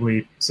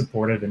incredibly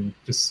supportive and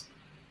just...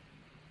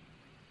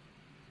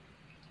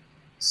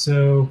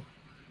 So...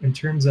 in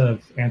terms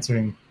of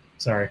answering,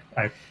 sorry,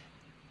 I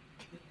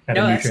had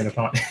a new train of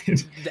thought.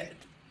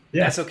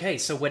 That's okay.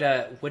 So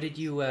what did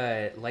you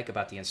like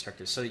about the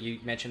instructors? So you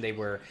mentioned they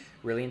were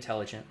really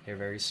intelligent. They're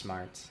very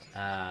smart.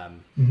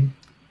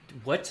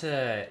 It's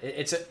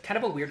a kind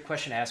of a weird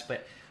question to ask,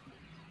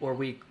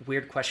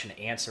 weird question to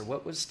answer.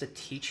 What was the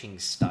teaching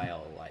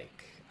style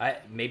like?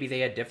 Maybe they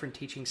had different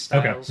teaching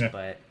styles,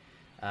 but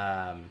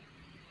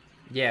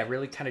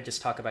really kind of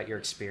just talk about your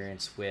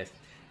experience with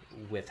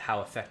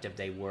how effective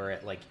they were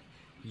at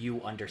you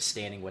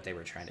understanding what they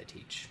were trying to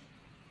teach.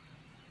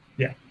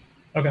 Yeah.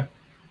 Okay.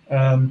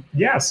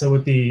 Yeah, so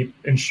with the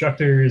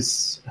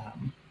instructors,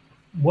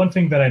 one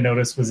thing that I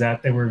noticed was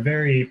that they were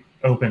very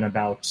open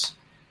about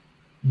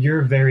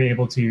you're very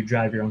able to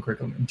drive your own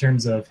curriculum in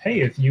terms of,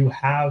 hey, if you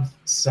have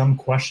some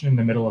question in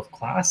the middle of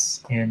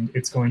class and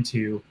it's going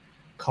to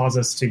cause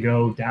us to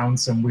go down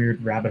some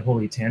weird rabbit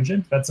hole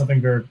tangent, that's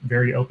something we're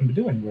very open to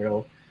doing.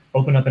 We'll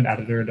open up an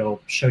editor,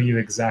 it'll show you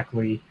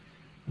exactly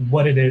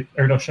what it is,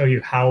 or it'll show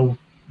you how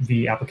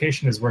the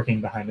application is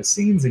working behind the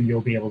scenes, and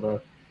you'll be able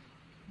to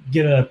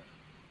get a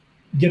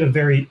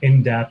very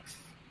in-depth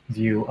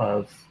view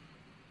of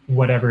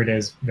whatever it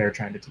is they're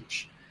trying to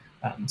teach.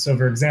 So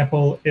for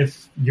example,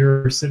 if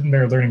you're sitting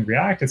there learning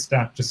React, it's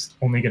not just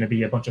only going to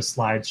be a bunch of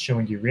slides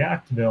showing you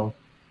React. They'll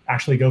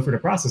actually go through the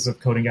process of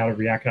coding out a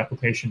React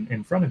application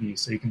in front of you,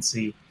 so you can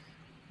see,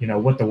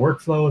 what the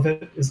workflow of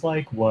it is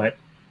like, what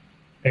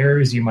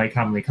errors you might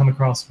commonly come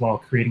across while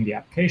creating the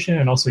application,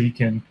 and also you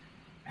can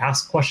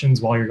ask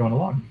questions while you're going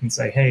along. You can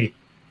say, hey,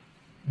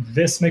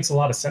 this makes a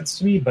lot of sense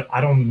to me, but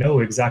I don't know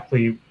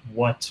exactly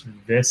what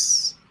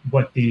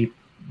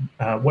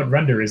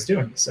render is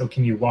doing. So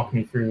can you walk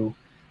me through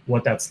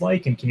what that's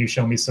like, and can you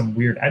show me some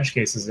weird edge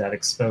cases that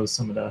expose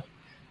some of the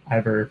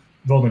either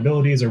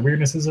vulnerabilities or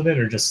weirdnesses of it,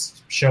 or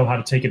just show how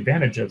to take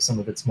advantage of some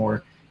of its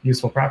more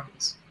useful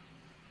properties?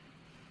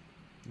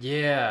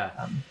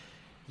 Yeah.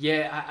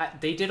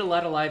 They did a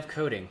lot of live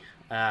coding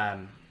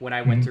when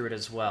I went through it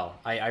as well.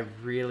 I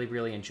really,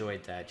 really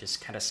enjoyed that,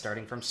 just kind of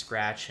starting from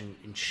scratch and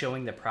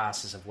showing the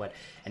process of what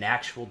an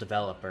actual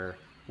developer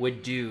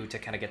would do to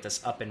kind of get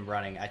this up and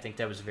running. I think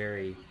that was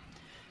very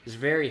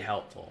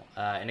helpful,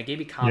 and it gave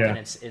me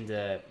confidence in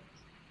the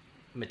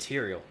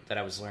material that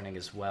I was learning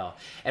as well.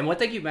 And one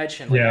thing you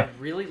mentioned, I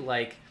really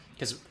like,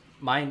 because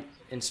my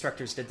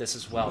instructors did this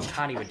as well.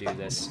 Connie would do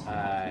this.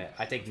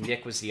 I think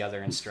Nick was the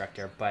other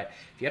instructor. But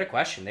if you had a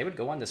question, they would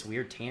go on this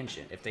weird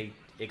tangent.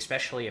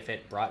 Especially if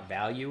it brought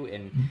value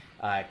and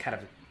kind of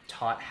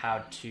taught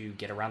how to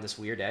get around this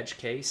weird edge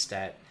case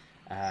that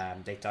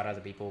they thought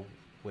other people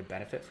would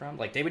benefit from.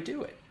 Like, they would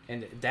do it,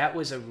 and that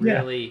was a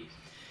really.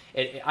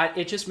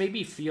 It just made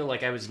me feel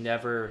like I was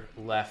never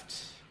left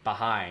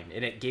behind,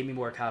 and it gave me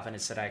more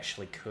confidence that I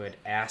actually could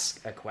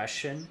ask a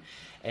question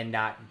and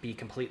not be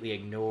completely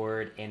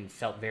ignored, and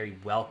felt very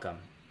welcome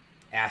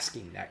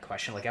asking that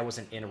question. Like, I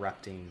wasn't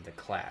interrupting the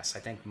class. I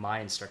think my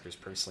instructors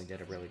personally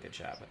did a really good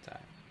job with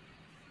that.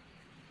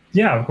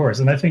 Yeah, of course.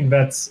 And I think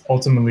that's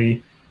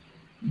ultimately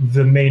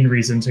the main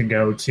reason to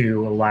go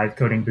to a live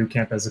coding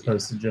bootcamp as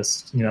opposed to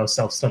just,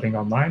 self-studying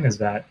online, is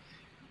that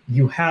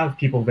you have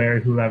people there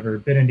who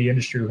have been in the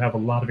industry, who have a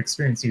lot of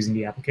experience using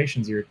the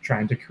applications you're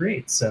trying to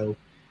create. So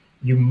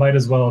you might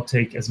as well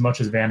take as much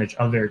advantage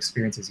of their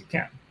experience as you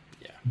can.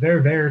 Yeah.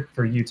 They're there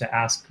for you to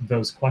ask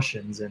those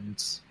questions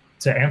and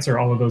to answer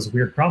all of those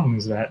weird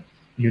problems that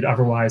you'd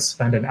otherwise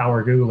spend an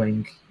hour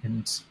Googling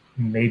and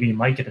maybe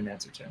might get an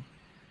answer to.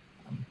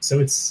 So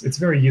it's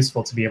very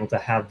useful to be able to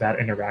have that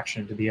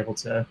interaction, to be able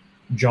to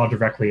draw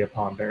directly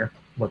upon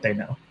what they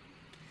know.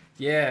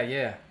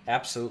 Yeah,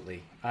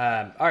 absolutely.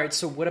 All right,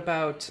 so what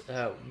about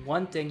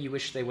one thing you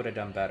wish they would have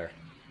done better?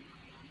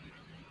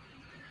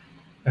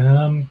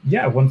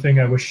 One thing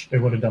I wish they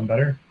would have done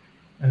better.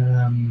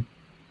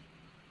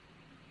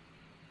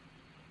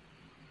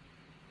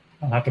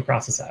 I'll have to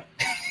process that.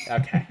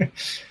 Okay.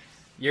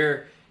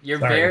 You're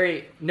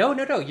very no,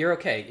 you're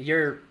okay.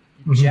 You're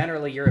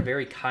generally, you're a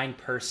very kind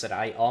person.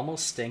 I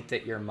almost think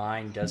that your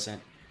mind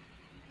doesn't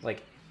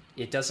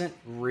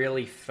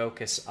really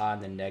focus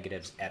on the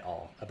negatives at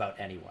all about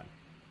anyone.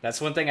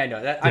 That's one thing I know.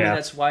 I mean,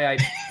 that's why I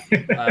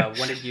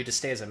wanted you to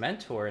stay as a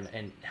mentor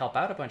and help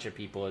out a bunch of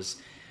people.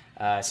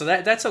 So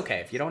that's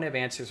okay. If you don't have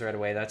answers right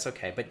away, that's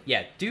okay. But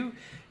yeah, do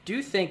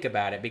think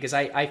about it, because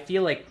I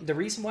feel like the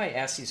reason why I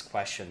ask these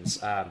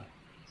questions,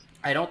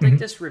 I don't think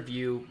this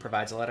review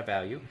provides a lot of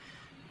value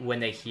when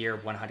they hear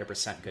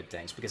 100% good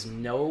things, because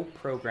no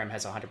program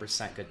has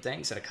 100% good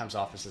things, and it comes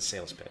off as a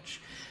sales pitch.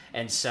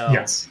 And so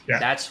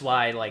that's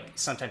why,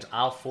 sometimes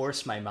I'll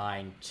force my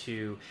mind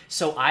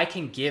so I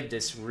can give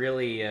this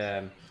really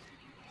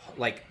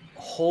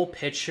whole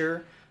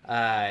picture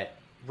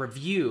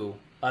review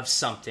of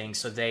something.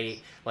 So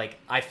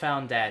I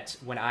found that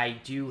when I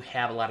do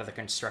have a lot of the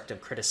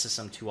constructive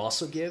criticism to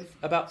also give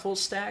about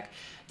Fullstack,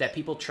 that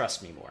people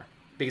trust me more,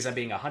 because I'm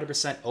being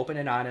 100% open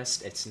and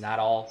honest. It's not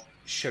all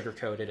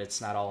sugar-coated. It's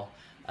not all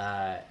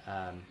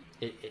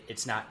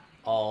it's not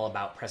all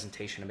about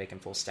presentation and making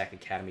Fullstack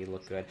Academy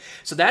look good.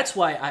 So that's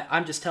why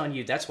I'm just telling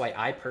you, that's why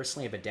I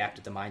personally have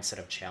adapted the mindset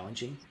of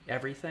challenging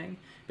everything,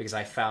 because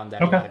I found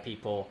that a lot of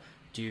people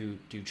do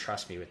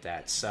trust me with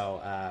that.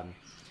 So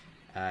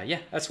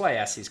that's why I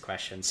ask these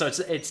questions. So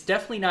it's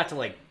definitely not to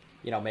make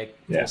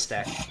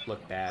Fullstack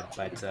look bad,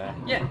 but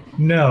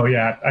No,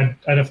 I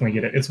definitely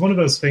get it. It's one of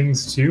those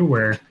things too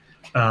where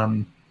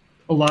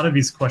a lot of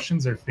these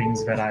questions are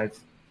things that I've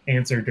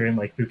answered during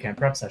bootcamp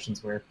prep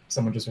sessions, where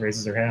someone just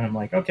raises their hand and I'm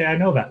like, okay, I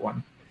know that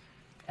one.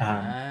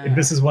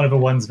 This is one of the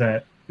ones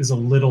that is a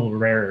little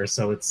rarer,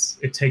 so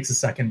it takes a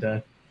second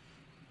to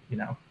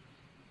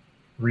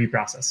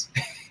reprocess.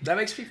 That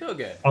makes me feel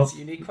good. It's a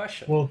unique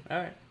question. Well, all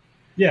right.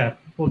 Yeah,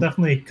 we'll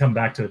definitely come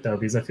back to it though,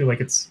 because I feel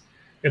like it's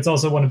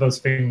also one of those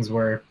things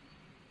where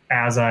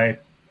as I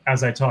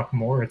as I talk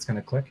more, it's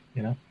gonna click.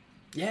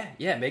 Yeah,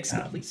 yeah, it makes Um,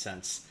 complete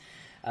sense.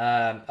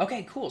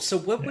 Okay, cool. So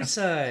what yeah, was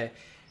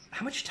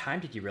how much time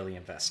did you really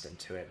invest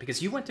into it?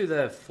 Because you went through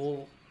the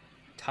full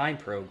time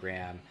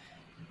program,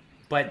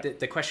 but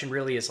the question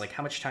really is like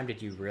how much time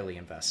did you really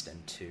invest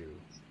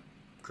into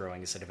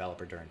growing as a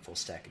developer during Full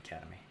Stack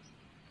Academy?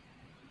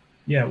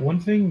 yeah. One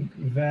thing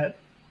that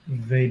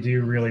they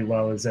do really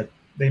well is that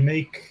they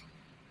make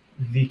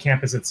the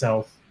campus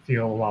itself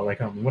feel a lot like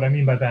home. What I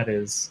mean by that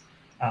is,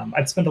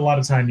 I'd spend a lot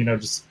of time,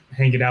 just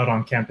hanging out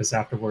on campus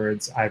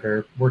afterwards,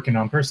 either working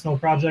on personal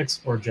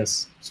projects or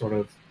just sort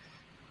of,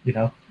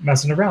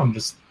 messing around,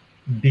 just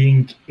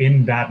being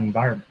in that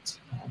environment.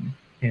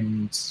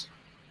 And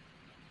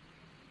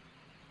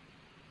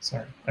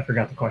sorry, I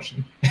forgot the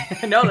question.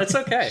 No, that's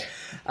okay.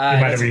 You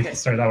mind if That's we okay.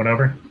 start that one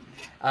over?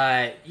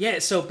 Yeah,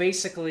 so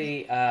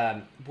basically,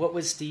 what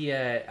was the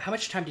how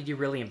much time did you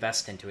really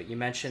invest into it? You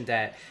mentioned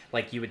that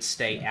like you would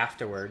stay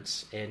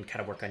afterwards and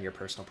kind of work on your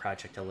personal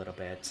project a little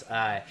bit.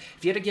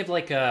 If you had to give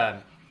like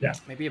a Yeah.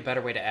 maybe a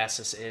better way to ask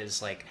this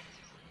is like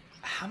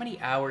how many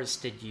hours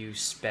did you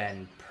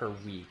spend per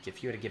week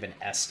if you had to give an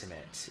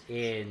estimate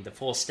in the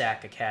Full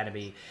Stack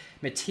Academy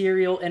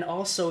material, and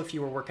also if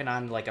you were working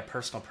on like a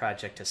personal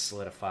project to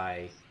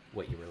solidify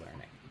what you were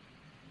learning?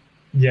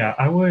 Yeah,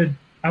 I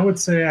would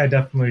say I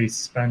definitely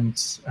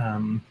spent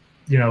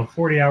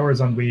 40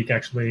 hours on week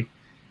actually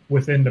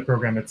within the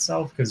program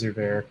itself because you're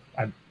there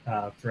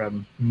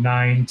from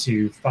 9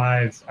 to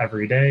 5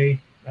 every day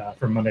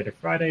from Monday to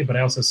Friday. But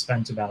I also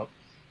spent about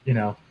you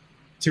know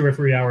 2 or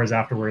 3 hours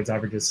afterwards,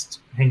 either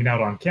just hanging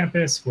out on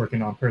campus,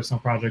 working on personal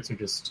projects, or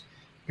just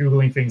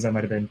googling things I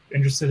might have been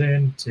interested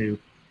in to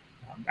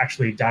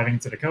actually diving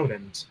into the code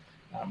and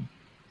um,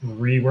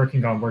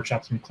 reworking on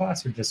workshops from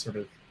class, or just sort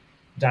of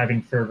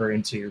diving further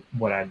into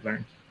what I'd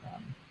learned.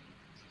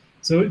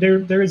 So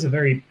there is a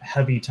very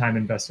heavy time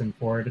investment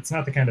for it. It's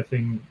not the kind of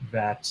thing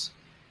that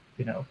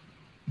you know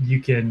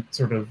you can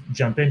sort of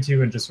jump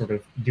into and just sort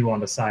of do on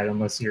the side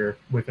unless you're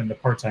within the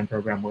part-time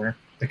program where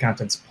the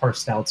content's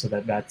parsed out so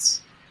that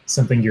that's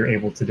something you're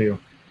able to do.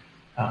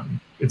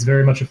 It's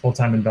very much a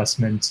full-time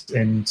investment,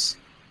 and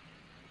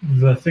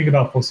the thing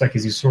about full stack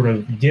is you sort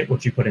of get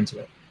what you put into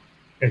it.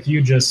 If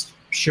you just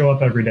show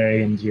up every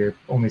day and you're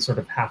only sort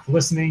of half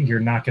listening, you're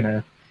not going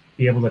to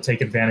be able to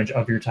take advantage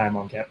of your time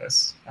on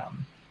campus.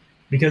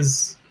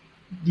 Because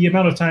the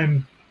amount of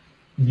time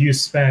you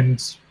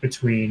spend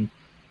between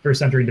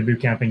first entering the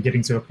bootcamp and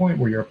getting to a point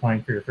where you're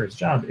applying for your first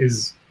job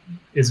is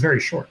very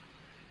short.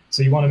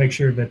 So you want to make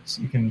sure that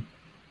you can,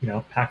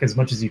 pack as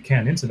much as you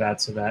can into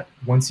that, so that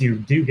once you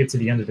do get to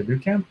the end of the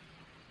bootcamp,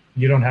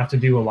 you don't have to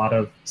do a lot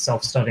of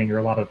self-studying or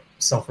a lot of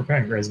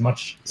self-preparing or as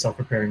much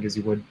self-preparing as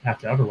you would have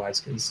to otherwise,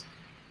 because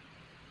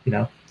you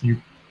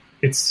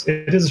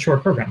it is a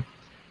short program.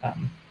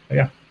 But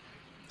yeah.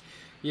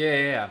 Yeah,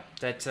 yeah,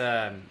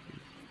 yeah.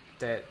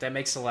 That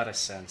makes a lot of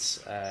sense.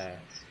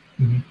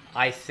 Mhm.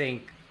 I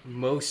think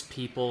most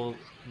people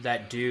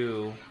that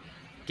do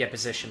get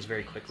positions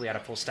very quickly out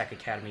of Full Stack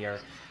Academy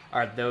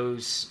are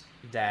those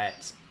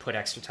that put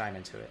extra time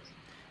into it.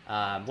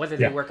 Whether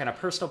they Yeah. work on a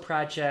personal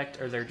project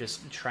or they're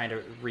just trying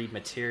to read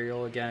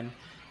material again.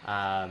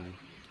 Um,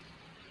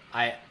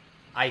 I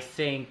I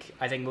think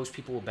most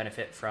people will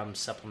benefit from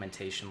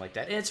supplementation like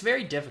that. And it's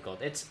very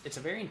difficult. It's a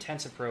very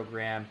intensive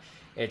program.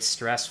 It's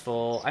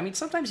stressful. I mean,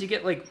 sometimes you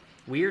get like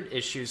weird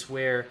issues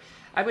where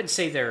I wouldn't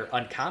say they're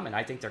uncommon.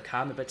 I think they're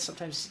common, but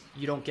sometimes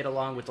you don't get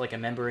along with like a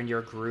member in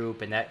your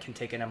group, and that can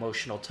take an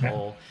emotional Yeah.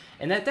 toll.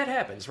 And that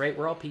happens, right?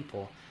 We're all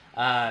people.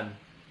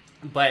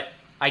 But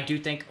I do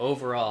think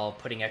overall,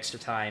 putting extra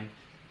time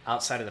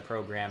outside of the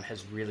program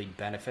has really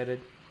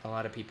benefited a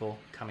lot of people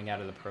coming out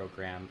of the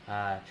program.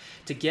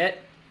 To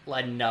get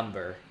a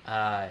number,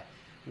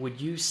 would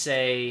you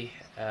say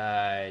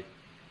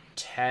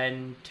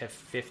 10 to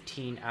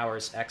 15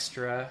 hours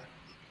extra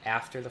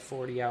after the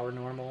 40-hour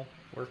normal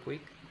work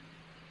week?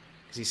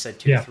 Because you said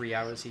 2 to 3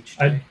 hours each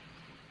I'd day.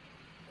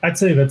 I'd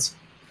say that's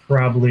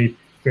probably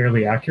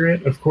fairly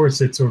accurate. Of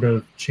course, it sort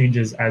of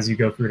changes as you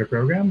go through the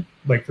program.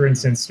 Like, for Mm-hmm.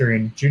 instance,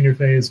 during junior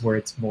phase, where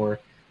it's more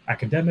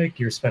academic,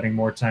 you're spending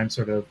more time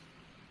sort of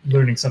Yeah.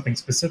 learning something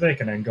specific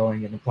and then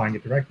going and applying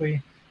it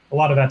directly. A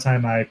lot of that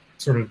time, I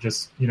sort of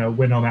just,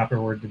 went home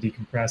afterward to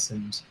decompress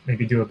and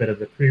maybe do a bit of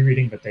the pre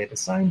reading that they had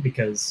assigned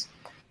because,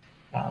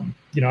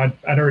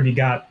 I'd already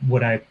got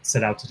what I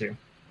set out to do.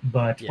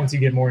 But Yeah. once you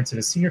get more into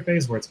the senior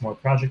phase where it's more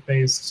project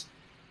based,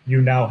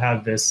 you now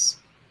have this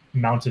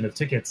mountain of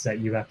tickets that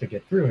you have to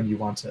get through, and you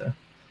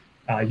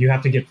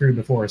have to get through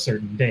before a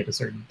certain date, a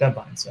certain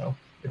deadline. So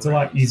it's a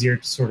lot Right. easier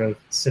to sort of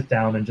sit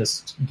down and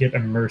just get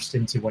immersed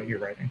into what you're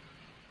writing.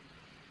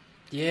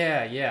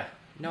 Yeah, yeah.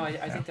 No, I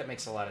Yeah. think that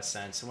makes a lot of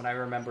sense. And when I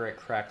remember it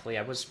correctly,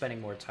 I was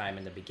spending more time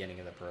in the beginning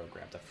of the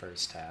program, the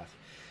first half,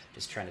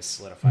 just trying to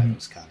solidify Mhm.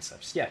 those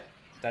concepts. Yeah,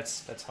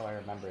 that's how I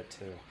remember it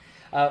too.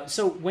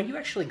 So when you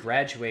actually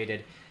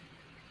graduated,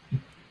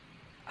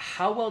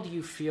 how well do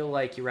you feel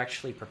like you're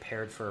actually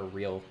prepared for a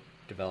real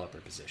developer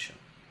position?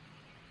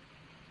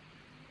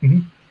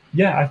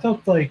 Yeah, I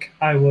felt like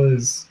I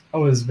was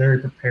very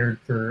prepared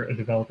for a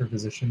developer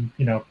position.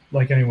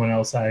 Like anyone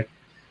else, I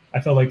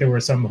felt like there were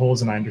some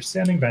holes in my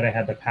understanding that I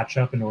had to patch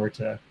up in order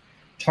to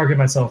target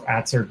myself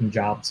at certain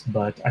jobs.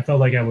 But I felt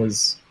like I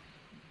was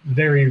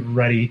very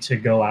ready to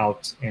go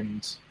out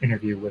and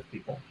interview with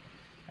people.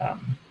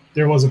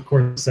 There was, of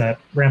course, that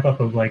ramp up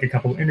of like a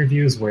couple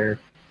interviews where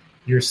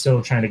you're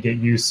still trying to get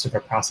used to the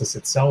process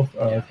itself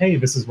Yeah, of, hey,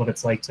 this is what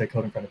it's like to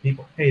code in front of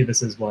people. Hey,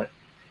 this is what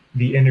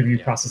the interview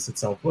yeah, process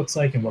itself looks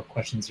like and what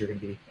questions you're going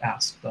to be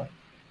asked. But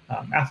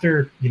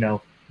after,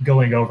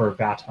 going over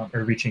that hump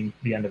or reaching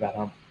the end of that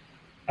hump,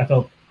 I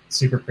felt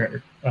super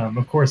prepared.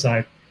 Of course,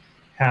 I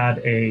had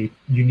a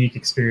unique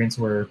experience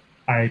where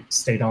I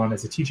stayed on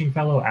as a teaching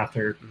fellow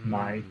after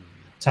my mm,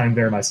 time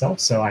there myself.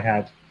 So I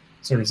had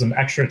sort of some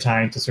extra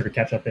time to sort of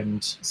catch up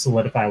and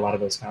solidify a lot of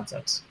those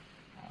concepts.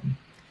 Um,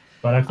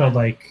 but I, I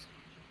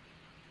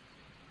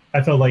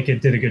felt like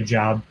it did a good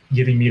job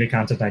giving me the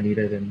content I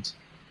needed and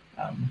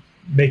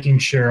making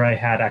sure I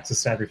had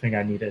access to everything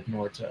I needed in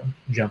order to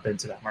jump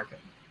into that market.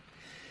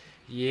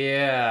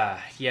 yeah,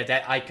 yeah.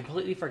 That I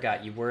completely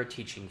forgot you were a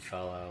teaching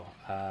fellow.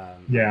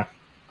 Yeah.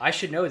 I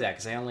should know that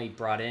because I only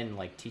brought in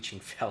like teaching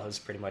fellows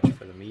pretty much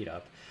for the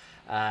meetup.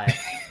 Uh,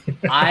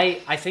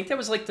 I think that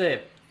was like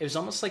it was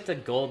almost like the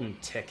golden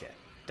ticket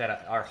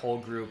that our whole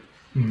group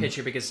Mm.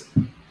 pitched because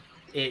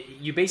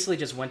you basically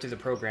just went through the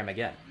program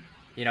again.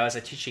 As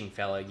a teaching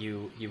fellow,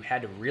 you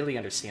had to really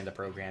understand the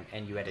program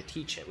and you had to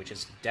teach it, which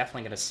is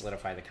definitely going to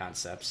solidify the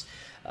concepts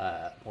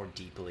more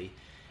deeply.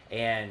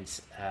 And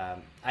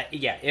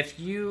yeah, if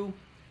you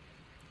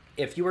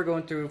are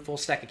going through Full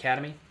Stack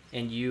Academy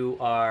and you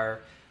are,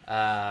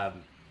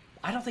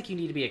 I don't think you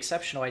need to be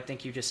exceptional. I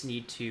think you just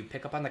need to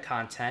pick up on the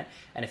content,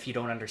 and if you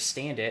don't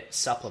understand it,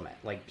 supplement.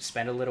 Like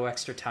spend a little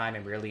extra time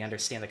and really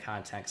understand the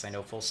content. Because I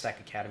know Full Stack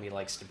Academy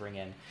likes to bring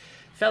in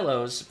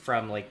fellows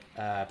from like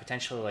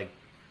potentially like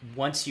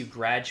once you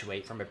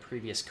graduate from a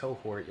previous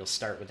cohort, you'll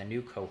start with a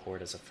new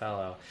cohort as a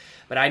fellow.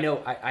 But I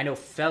know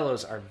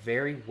fellows are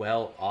very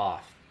well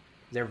off.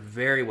 They're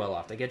very well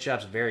off. They get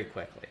jobs very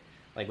quickly.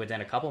 Like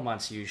within a couple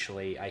months,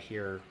 usually, I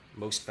hear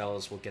most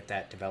fellows will get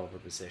that developer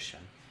position.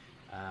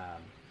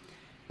 Um,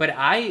 but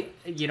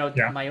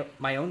Yeah.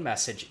 my own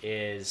message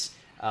is,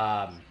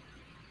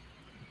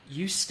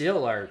 you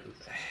still are,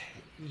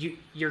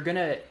 you're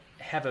gonna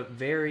have a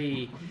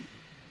very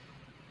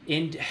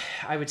in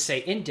I would say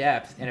in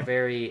depth and a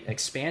very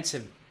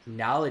expansive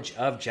knowledge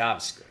of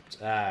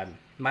JavaScript.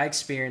 My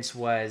experience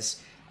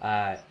was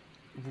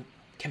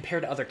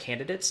compared to other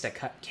candidates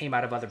that came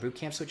out of other boot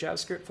camps with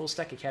JavaScript, Full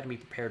Stack Academy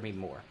prepared me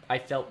more. I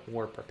felt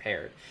more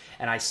prepared,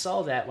 and I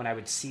saw that when I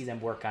would see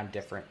them work on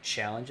different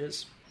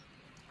challenges.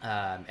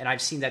 And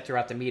I've seen that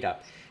throughout the meetup.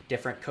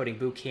 Different coding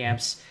boot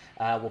camps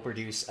will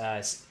produce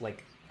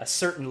like a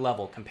certain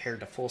level compared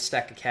to Full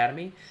Stack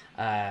Academy,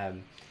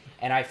 and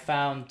I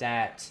found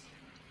that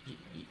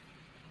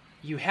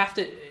you have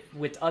to,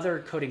 with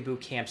other coding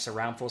boot camps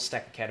around Full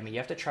Stack Academy, you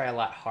have to try a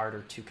lot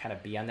harder to kind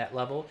of be on that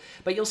level.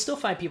 But you'll still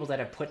find people that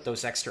have put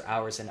those extra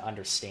hours in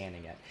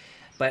understanding it.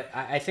 But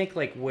I think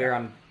like where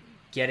I'm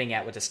getting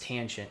at with this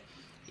tangent,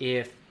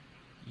 if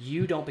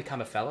you don't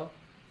become a fellow,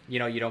 you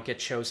don't get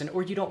chosen,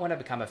 or you don't want to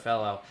become a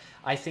fellow,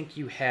 I think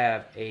you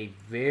have a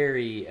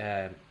very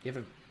you have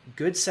a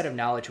good set of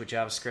knowledge with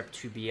JavaScript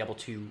to be able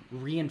to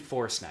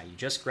reinforce. Now you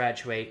just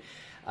graduate.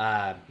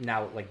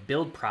 Now, like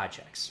build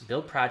projects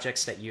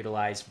that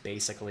utilize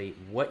basically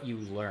what you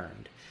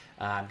learned,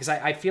 because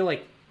I feel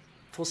like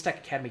Full Stack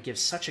Academy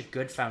gives such a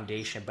good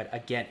foundation, but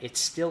again, it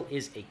still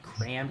is a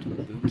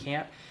crammed boot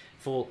camp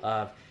full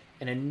of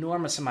an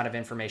enormous amount of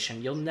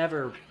information. You'll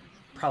never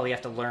probably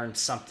have to learn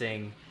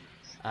something.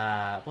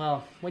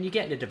 Well, when you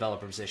get into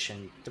developer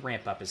position, the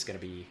ramp up is going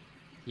to be,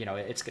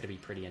 it's going to be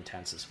pretty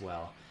intense as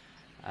well.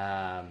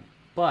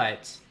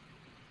 But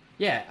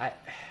yeah,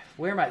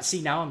 where am I?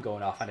 See, now I'm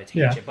going off on a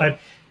Yeah. tangent, but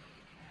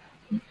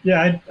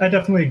I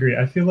definitely agree.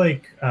 I feel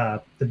like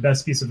the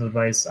best piece of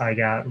advice I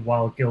got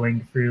while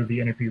going through the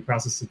interview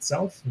process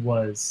itself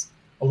was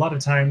a lot of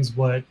times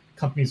what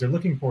companies are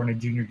looking for in a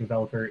junior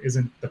developer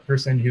isn't the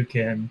person who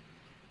can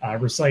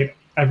recite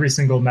every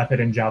single method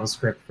in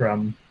JavaScript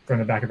from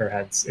the back of their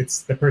heads.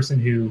 It's the person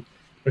who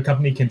the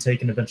company can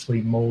take and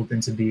eventually mold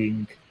into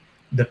being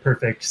the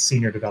perfect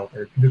senior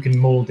developer, who can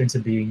mold into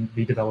being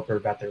the developer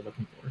that they're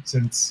looking for.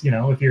 Since,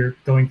 if you're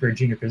going for a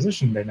junior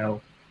position, they know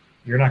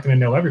you're not going to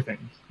know everything.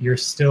 You're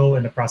still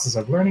in the process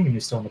of learning and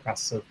you're still in the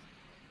process of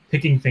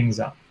picking things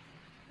up.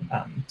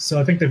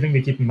 So I think the thing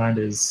to keep in mind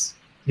is,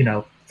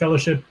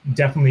 fellowship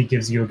definitely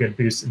gives you a good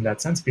boost in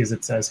that sense because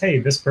it says, hey,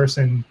 this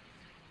person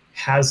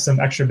has some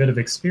extra bit of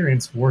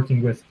experience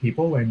working with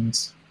people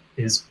and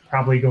is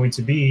probably going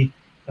to be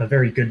a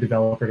very good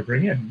developer to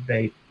bring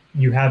in.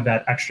 You have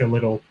that extra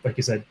little, like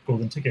you said,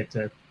 golden ticket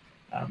to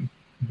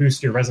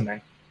boost your resume.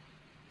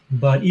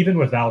 But even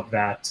without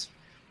that,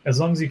 as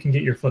long as you can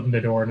get your foot in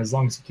the door and as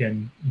long as you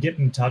can get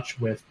in touch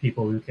with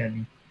people who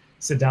can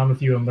sit down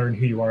with you and learn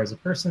who you are as a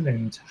person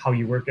and how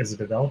you work as a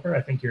developer,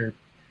 I think you're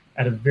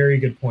at a very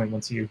good point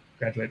once you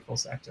graduate full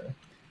stack to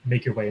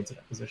make your way into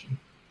that position.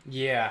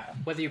 Yeah,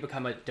 whether you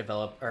become a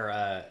developer or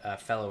a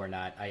fellow or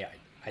not,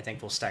 I think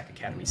Fullstack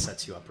Academy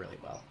sets you up really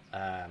well.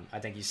 I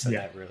think you said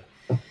Yeah.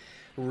 that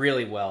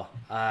really well.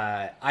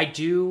 I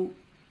do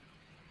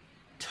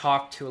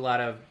talk to a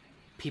lot of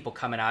people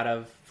coming out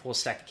of Full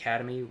Stack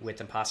Academy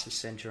with imposter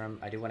syndrome.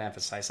 I do want to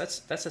emphasize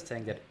that's a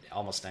thing that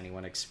almost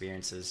anyone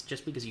experiences.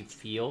 Just because you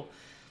feel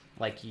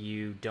like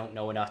you don't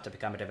know enough to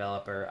become a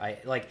developer, I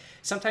like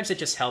sometimes it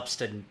just helps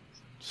to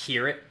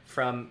hear it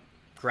from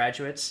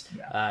graduates.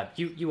 Yeah.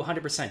 You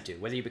 100% do.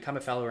 Whether you become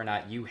a fellow or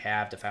not, you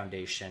have the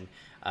foundation.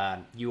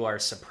 You are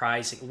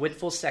surprising with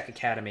Full Stack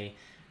Academy.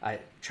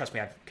 Trust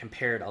me, I've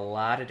compared a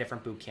lot of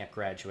different bootcamp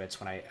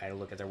graduates when I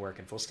look at their work.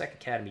 And Full Stack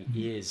Academy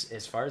is,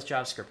 as far as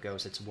JavaScript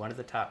goes, it's one of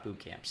the top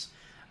bootcamps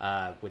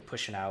with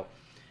pushing out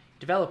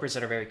developers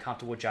that are very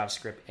comfortable with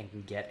JavaScript and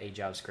can get a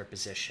JavaScript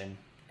position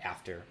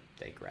after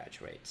they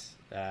graduate.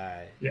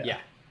 Yeah.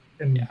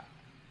 And Yeah.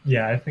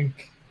 yeah, I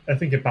think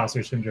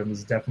imposter syndrome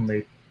is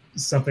definitely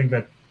something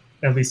that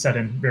at least set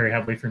in very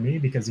heavily for me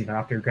because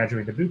after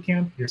graduating to boot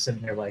camp, you're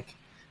sitting there like,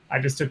 I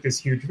just took this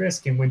huge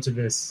risk and went to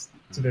this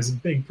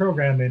big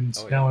program, and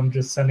Oh, yeah. now I'm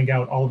just sending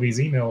out all these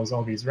emails,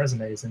 all these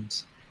resumes,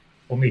 and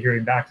only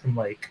hearing back from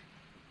like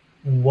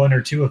one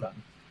or two of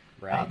them.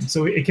 Right.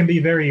 So it can be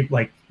very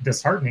like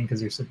disheartening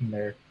because you're sitting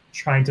there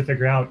trying to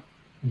figure out,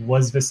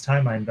 was this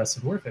time I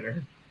invested worth it,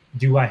 or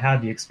do I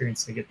have the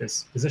experience to get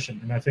this position?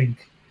 And I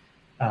think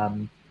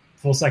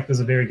Fullstack does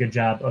a very good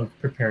job of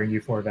preparing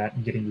you for that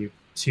and getting you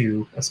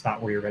to a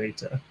spot where you're ready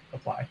to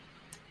apply.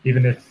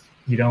 Even if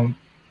you don't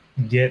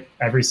get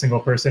every single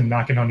person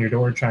knocking on your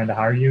door trying to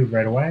hire you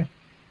right away,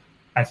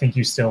 I think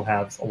you still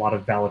have a lot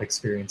of valid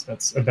experience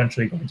that's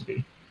eventually going to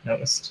be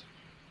noticed.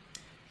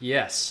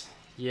 Yes.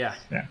 Yeah.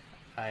 Yeah.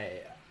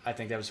 I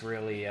think that was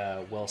really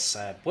well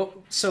said.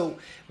 So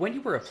when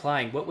you were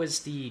applying, what was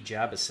the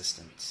job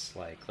assistance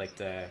like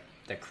the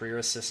career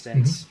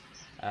assistance?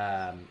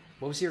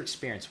 What was your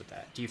experience with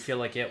that? Do you feel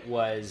like it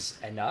was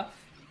enough?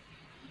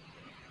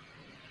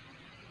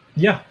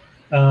 Yeah.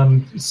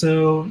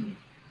 So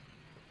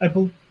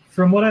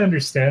from what I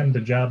understand,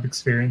 the job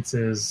experience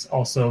is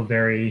also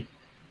very,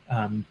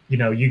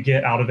 you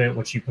get out of it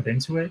what you put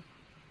into it.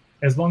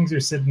 As long as you're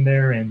sitting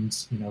there and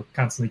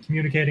constantly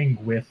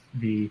communicating with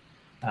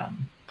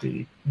um,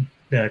 the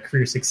the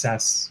career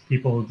success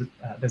people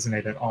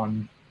designated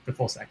on the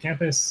full stack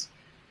campus,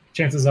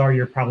 chances are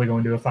you're probably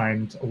going to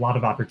find a lot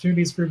of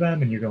opportunities for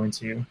them, and you're going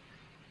to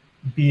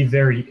be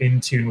very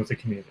in tune with the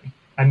community.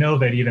 I know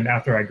that even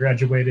after I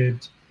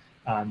graduated,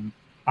 um,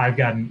 I've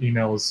gotten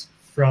emails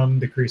from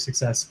the career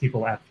success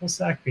people at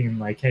Fullstack being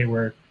like, "Hey,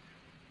 we're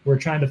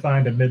trying to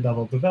find a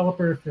mid-level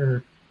developer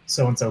for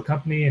so and so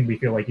company, and we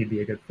feel like you'd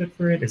be a good fit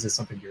for it. Is this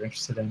something you're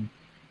interested in?"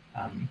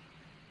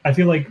 I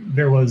feel like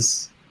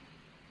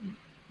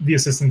the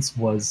assistance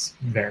was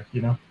there.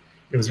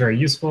 It was very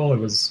useful.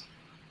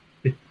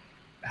 It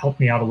helped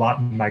me out a lot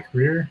in my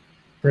career.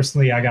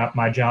 Personally, I got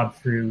my job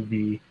through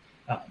the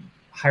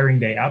hiring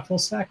day at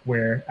Fullstack,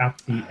 where at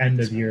the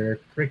end of your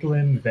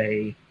curriculum,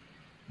 they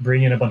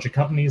bring in a bunch of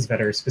companies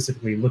that are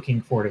specifically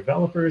looking for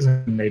developers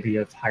and maybe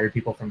have hired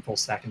people from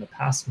Fullstack in the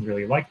past and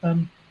really like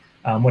them.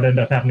 What ended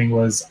up happening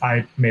was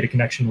I made a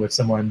connection with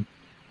someone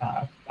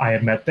I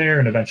had met there,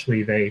 and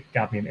eventually they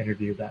got me an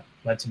interview that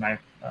led to my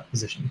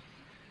position.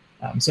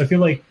 So I feel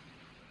like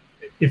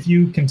if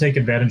you can take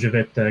advantage of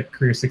it, the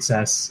career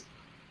success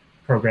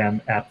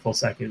program at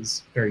Fullstack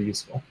is very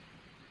useful.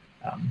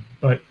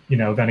 But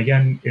then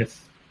again,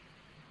 if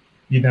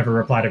you never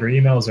reply to their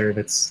emails, or if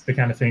it's the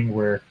kind of thing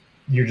where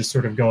you're just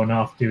sort of going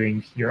off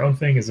doing your own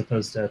thing as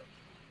opposed to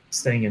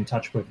staying in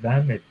touch with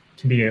them, it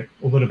can be a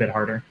little bit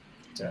harder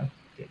to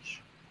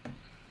gauge.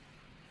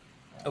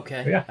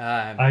 Okay.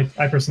 Yeah,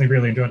 I personally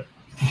really enjoyed it.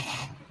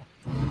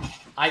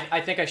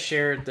 I think I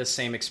shared the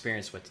same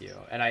experience with you,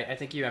 and I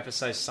think you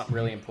emphasized something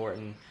really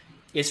important.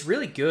 It's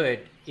really good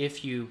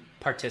if you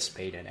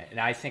participate in it, and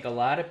I think a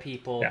lot of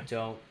people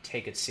don't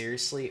take it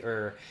seriously,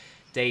 or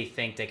they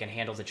think they can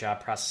handle the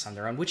job process on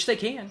their own, which they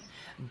can,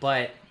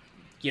 but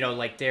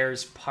like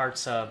there's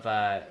parts of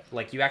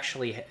like you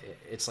actually,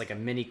 it's like a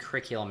mini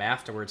curriculum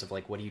afterwards of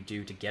like what do you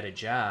do to get a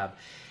job,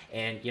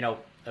 and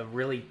a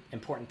really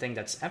important thing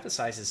that's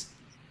emphasized is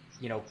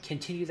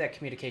continue that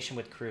communication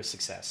with career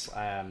success,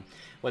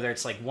 whether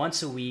it's like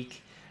once a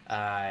week.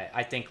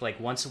 I think like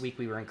once a week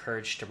we were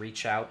encouraged to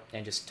reach out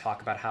and just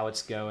talk about how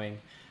it's going.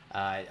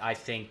 I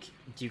think,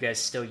 do you guys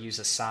still use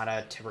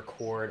Asana to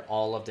record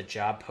all of the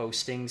job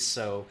postings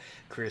so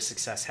career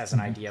success has an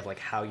idea of like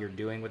how you're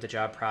doing with the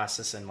job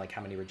process and like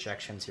how many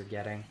rejections you're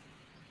getting?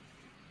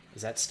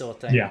 Is that still a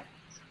thing?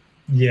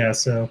 Yeah.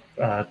 So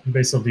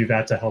they still do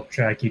that to help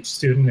track each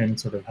student and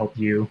sort of help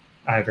you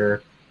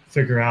either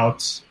figure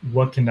out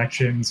what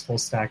connections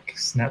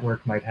Fullstack's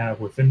network might have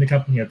within the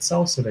company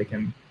itself, so they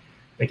can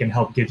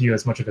help give you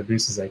as much of a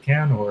boost as they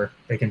can, or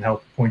they can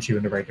help point you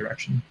in the right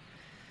direction.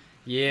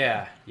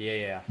 Yeah.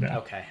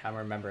 Okay, I'm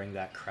remembering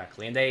that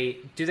correctly. And they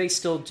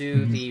still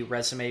do the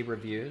resume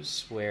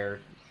reviews where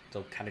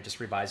they'll kind of just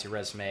revise your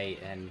resume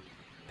and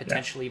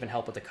potentially even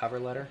help with the cover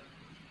letter?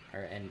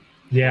 And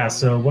Yeah,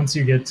 so once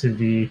you get to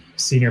the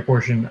senior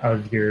portion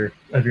of your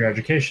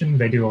education,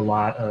 they do a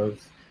lot of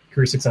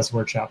career success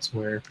workshops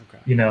where,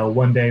 okay.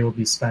 one day will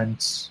be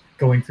spent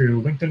going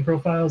through LinkedIn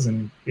profiles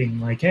and being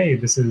like, hey,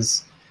 this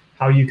is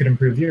how you could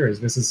improve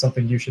yours. This is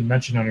something you should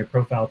mention on your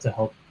profile to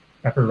help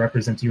better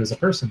represent you as a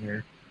person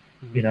here.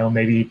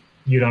 Maybe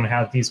you don't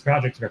have these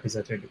projects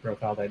represented in your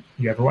profile that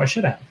you otherwise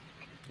should have.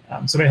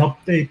 So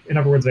in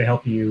other words, they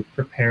help you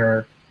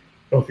prepare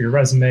both your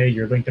resume,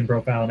 your LinkedIn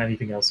profile, and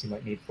anything else you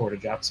might need for a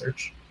job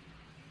search.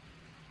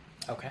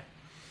 Okay.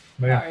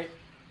 But yeah. All right.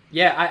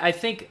 Yeah, I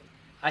think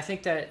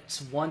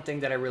that's one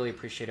thing that I really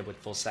appreciated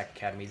with Fullstack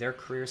Academy. Their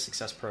career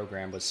success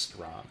program was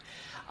strong.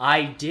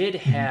 I did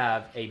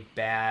have a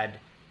bad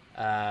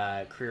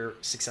career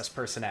success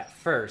person at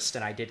first,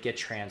 and I did get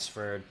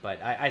transferred.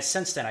 But I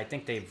since then, I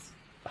think they've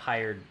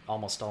hired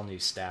almost all new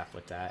staff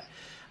with that.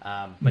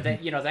 But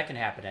that that can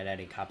happen at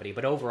any company.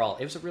 But overall,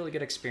 it was a really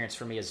good experience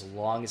for me as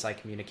long as I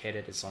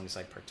communicated, as long as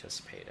I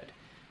participated.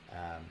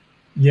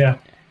 Yeah,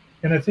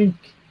 and I think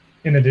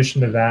in addition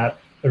to that,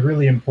 a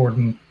really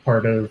important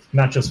part of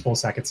not just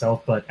Fullstack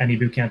itself, but any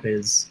bootcamp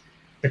is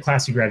the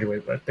class you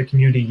graduate with, the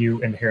community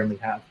you inherently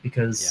have,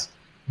 because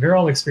they're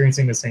all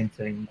experiencing the same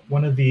thing.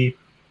 One of the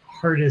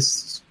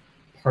hardest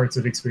parts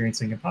of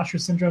experiencing imposter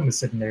syndrome is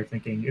sitting there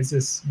thinking, is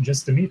this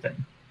just a me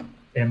thing?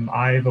 Am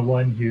I the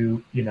one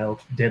who,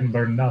 didn't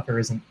learn enough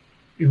or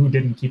who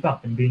didn't keep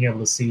up? And being able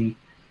to see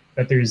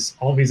that there's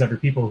all these other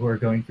people who are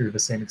going through the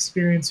same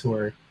experience, who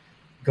are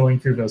going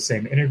through those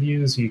same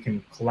interviews, who you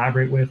can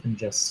collaborate with and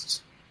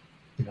just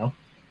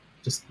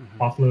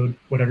offload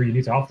whatever you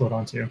need to offload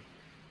onto.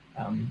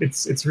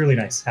 It's really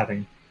nice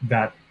having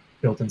that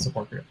built-in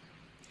support group.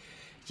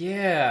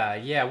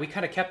 Yeah, we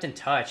kind of kept in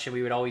touch, and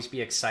we would always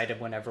be excited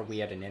whenever we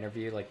had an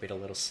interview. Like we had a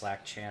little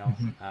Slack channel,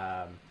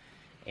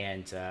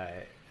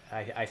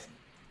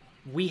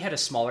 we had a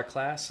smaller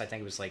class. I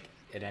think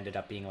it ended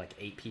up being like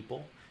 8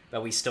 people,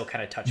 but we still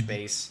kind of touch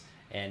base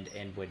and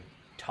would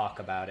talk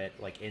about it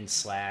like in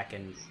Slack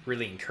and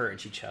really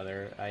encourage each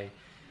other.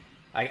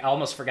 I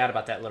almost forgot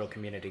about that little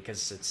community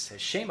because it's a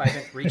shame I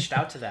haven't reached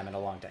out to them in a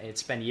long time.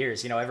 It's been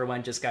years.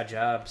 Everyone just got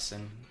jobs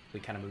and we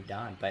kind of moved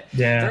on. But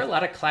there are a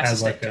lot of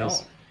classes that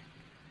don't.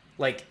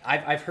 Like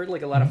I've heard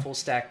like a lot of full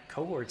stack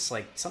cohorts.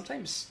 Like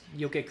sometimes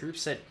you'll get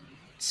groups that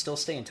still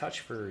stay in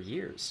touch for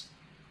years.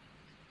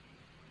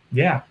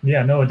 Yeah,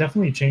 no, it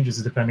definitely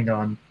changes depending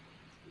on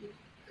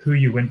who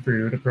you went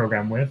through the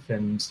program with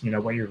and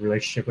what your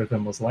relationship with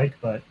them was like.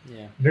 But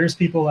there's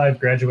people I've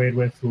graduated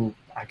with who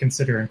I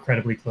consider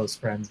incredibly close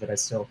friends that I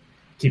still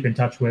keep in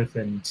touch with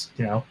and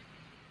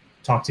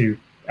talk to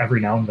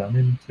every now and then.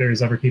 And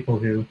there's other people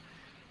who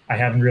I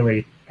haven't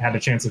really had a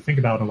chance to think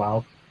about in a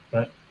while,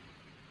 but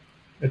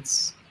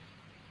it's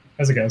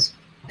as it goes.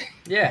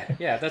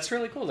 Yeah, that's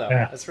really cool though.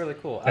 Yeah. That's really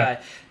cool.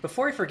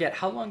 Before I forget,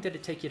 how long did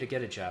it take you to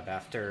get a job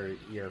after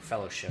your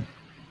fellowship?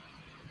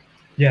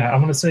 Yeah,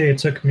 I'm going to say it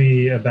took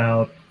me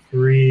about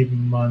 3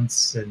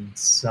 months and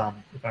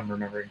some, if I'm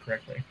remembering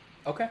correctly.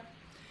 Okay.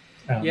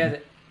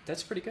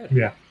 That's pretty good.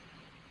 Yeah.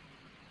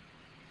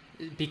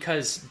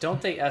 Because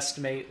don't they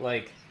estimate,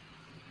 like,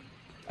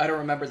 I don't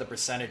remember the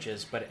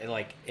percentages, but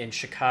like in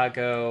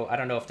Chicago, I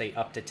don't know if they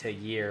upped it to a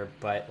year,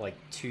 but like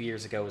 2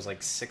 years ago it was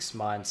like 6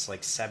 months,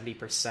 like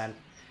 70%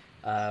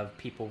 of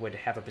people would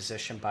have a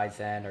position by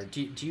then. Or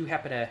do you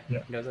happen to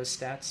know those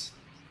stats?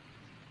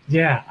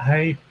 Yeah,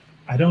 I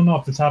don't know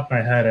off the top of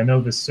my head. I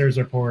know the SIRS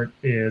report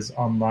is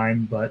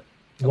online, but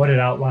what it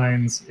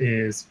outlines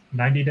is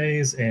 90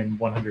 days and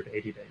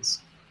 180 days.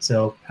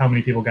 So how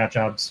many people got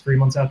jobs 3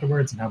 months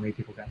afterwards and how many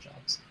people got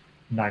jobs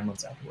 9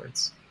 months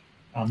afterwards?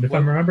 If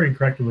I'm remembering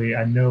correctly,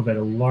 I know that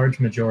a large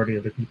majority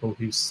of the people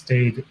who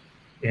stayed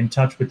in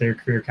touch with their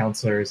career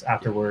counselors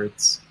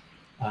afterwards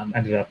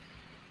ended up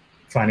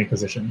finding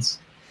positions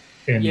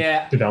in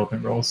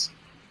development roles.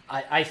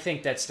 I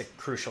think that's the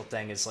crucial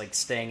thing is like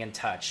staying in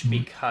touch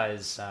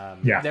because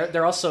they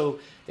also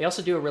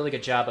do a really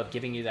good job of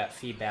giving you that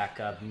feedback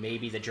of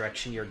maybe the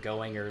direction you're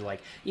going or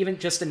like even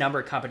just the number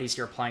of companies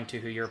you're applying to,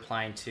 who you're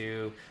applying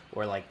to,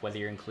 or like whether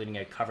you're including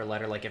a cover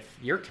letter. Like if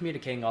you're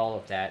communicating all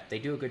of that, they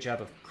do a good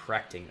job of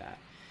correcting that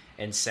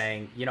and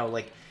saying,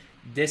 like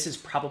this is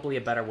probably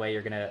a better way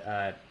you're going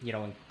to,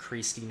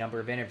 increase the number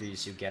of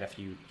interviews you get if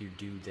you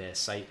do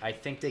this. I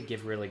think they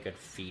give really good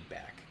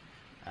feedback.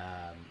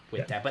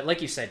 With that, but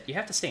like you said, you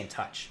have to stay in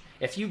touch.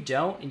 If you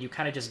don't and you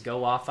kind of just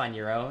go off on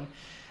your own,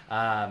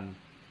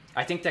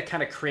 I think that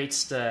kind of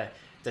creates the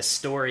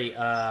story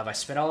of I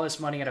spent all this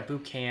money at a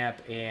boot camp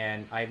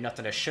and I have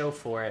nothing to show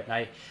for it.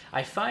 And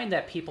I find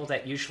that people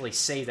that usually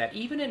say that,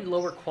 even in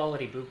lower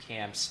quality boot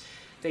camps,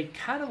 they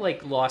kind of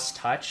like lost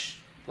touch.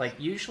 Like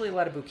usually a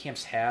lot of boot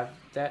camps have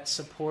that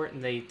support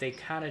and they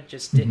kind of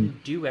just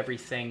didn't do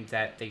everything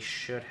that they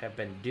should have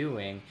been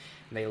doing,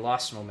 and they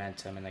lost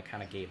momentum and they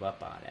kind of gave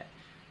up on it.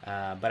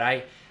 But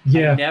I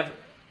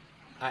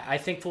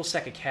think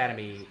Fullstack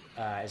Academy,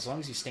 as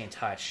long as you stay in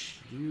touch,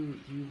 you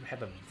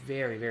have a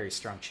very, very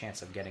strong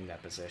chance of getting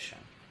that position.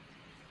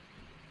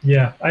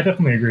 Yeah, I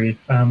definitely agree.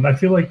 I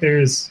feel like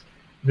there's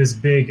this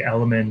big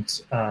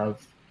element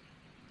of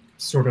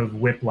sort of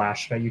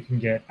whiplash that you can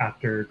get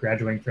after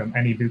graduating from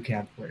any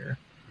bootcamp where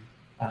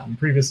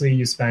previously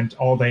you spent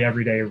all day,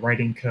 every day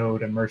writing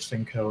code, immersed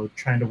in code,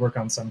 trying to work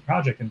on some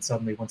project, and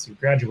suddenly once you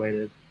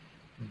graduated,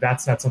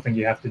 that's not something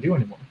you have to do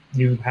anymore.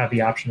 You have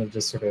the option of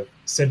just sort of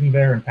sitting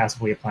there and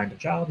passively applying to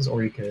jobs,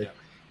 or you could,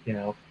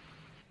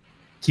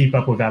 keep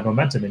up with that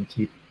momentum and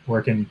keep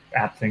working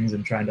at things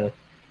and trying to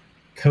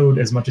code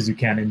as much as you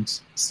can and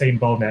stay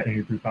involved in that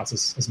interview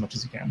process as much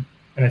as you can.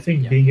 And I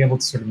think being able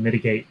to sort of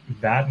mitigate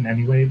that in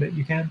any way that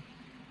you can,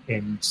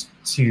 and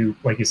to,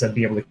 like you said,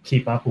 be able to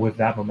keep up with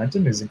that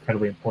momentum is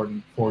incredibly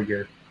important for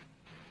your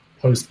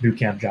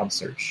post-bootcamp job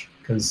search.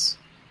 Because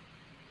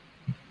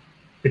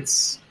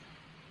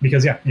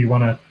you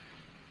want to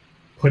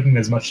put in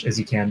as much as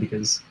you can,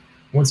 because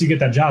once you get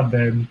that job,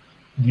 then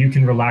you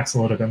can relax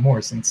a little bit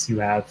more since you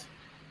have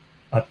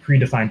a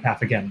predefined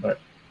path again. But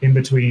in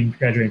between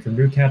graduating from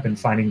bootcamp and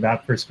finding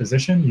that first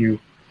position, you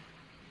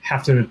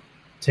have to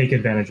take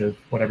advantage of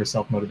whatever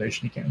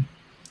self-motivation you can.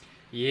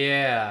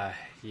 Yeah.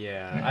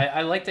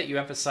 I like that you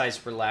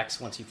emphasize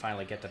relax once you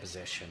finally get the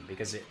position,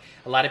 because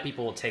a lot of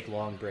people will take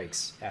long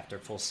breaks after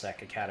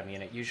Fullstack Academy,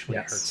 and it usually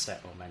hurts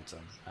that momentum.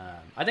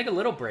 I think a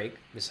little break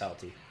is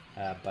healthy,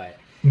 but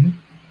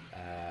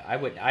I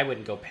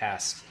wouldn't go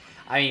past.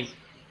 I mean,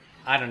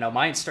 I don't know.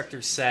 My instructor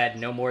said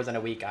no more than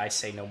a week. I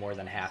say no more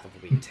than half of a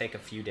week. Take a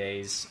few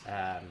days,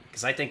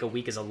 because I think a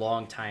week is a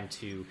long time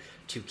to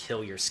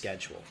kill your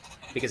schedule.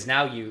 Because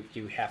now you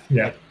have,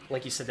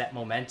 like you said, that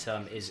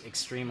momentum is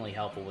extremely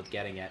helpful with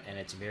getting it, and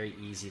it's very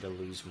easy to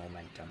lose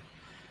momentum.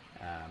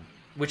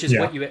 Which is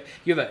what you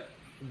have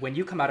when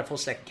you come out of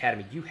Fullstack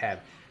Academy, you have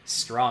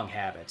strong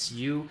habits.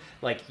 You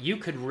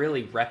could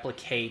really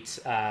replicate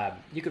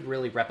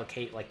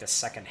like the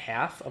second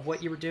half of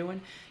what you were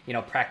doing.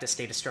 Practice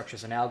data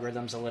structures and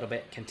algorithms a little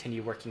bit,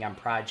 continue working on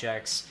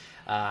projects,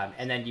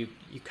 and then you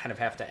kind of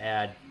have to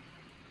add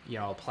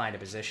applying to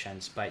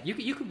positions, but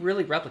you could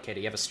really replicate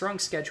it. You have a strong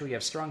schedule, you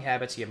have strong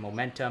habits, you have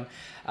momentum,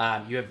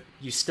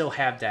 you still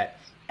have that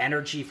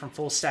energy from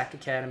Fullstack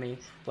Academy.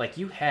 Like,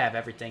 you have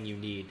everything you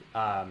need.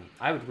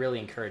 I would really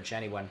encourage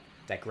anyone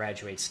that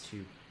graduates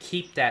to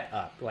keep that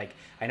up. Like,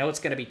 I know it's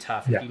going to be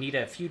tough. If you need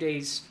a few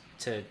days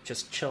to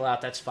just chill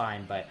out, that's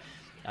fine, but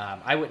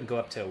I wouldn't go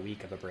up to a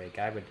week of a break.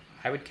 I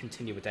would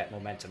continue with that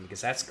momentum, because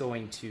that's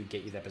going to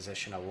get you that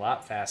position a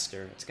lot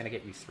faster. It's going to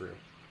get you through.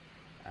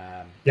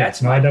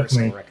 That's my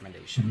personal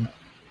recommendation.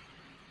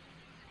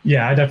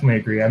 Yeah, I definitely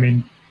agree. I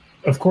mean,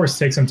 of course,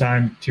 take some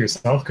time to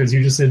yourself, because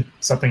you just did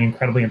something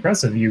incredibly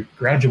impressive. You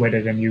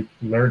graduated and you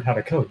learned how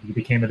to code. You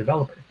became a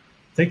developer.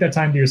 Take that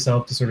time to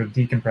yourself to sort of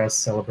decompress,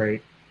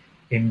 celebrate,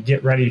 and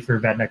get ready for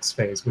that next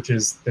phase, which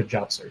is the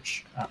job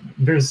search.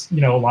 There's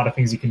a lot of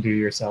things you can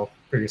do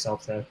for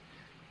yourself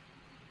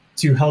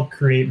to help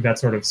create that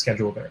sort of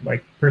schedule there.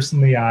 Like,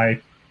 personally, I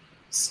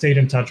stayed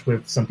in touch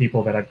with some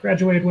people that I've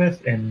graduated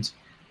with, and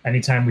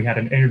anytime we had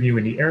an interview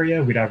in the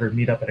area, we'd either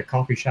meet up at a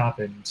coffee shop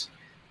and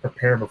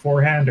prepare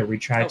beforehand, or we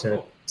try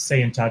to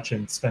stay in touch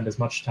and spend as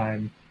much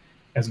time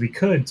as we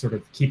could sort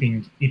of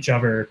keeping each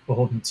other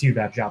beholden to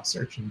that job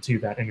search and to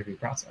that interview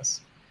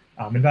process.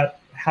 And that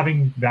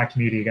having that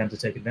community again to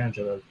take advantage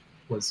of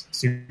was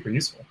super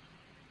useful.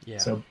 Yeah.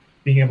 So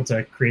being able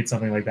to create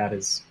something like that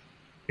is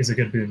a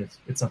good boon if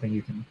it's something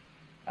you can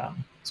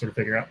sort of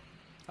figure out.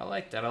 I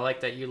like that. I like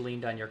that you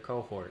leaned on your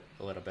cohort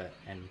a little bit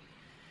and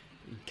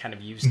kind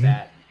of used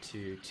that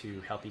to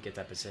help you get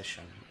that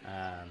position.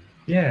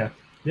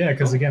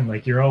 Because again,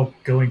 like, you're all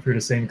going through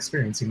the same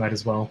experience. You might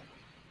as well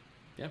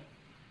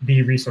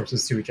be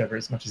resources to each other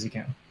as much as you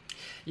can.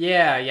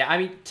 Yeah. I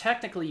mean,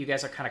 technically, you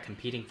guys are kind of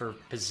competing for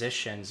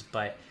positions,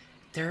 but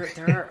there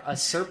are a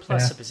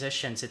surplus of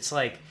positions. It's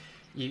like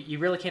you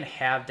really can't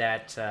have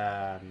that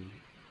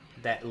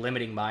that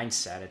limiting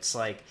mindset. It's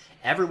like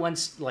everyone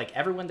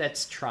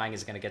that's trying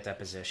is going to get that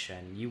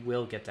position. You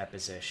will get that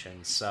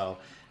position. So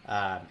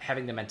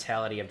having the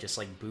mentality of just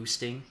like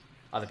boosting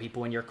other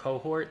people in your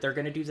cohort, they're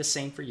going to do the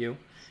same for you.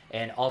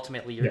 And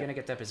ultimately, you're going to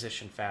get that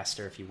position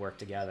faster if you work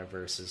together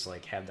versus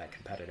like have that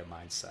competitive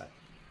mindset.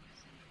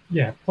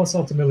 Yeah. Plus,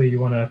 ultimately,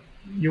 you want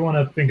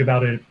to think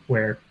about it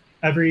where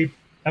every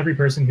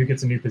person who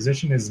gets a new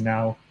position is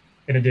now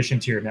in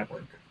addition to your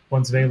network.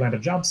 Once they land a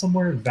job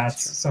somewhere,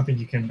 that's something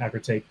you can either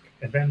take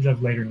advantage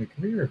of later in your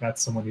career, if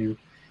that's someone who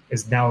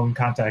is now in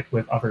contact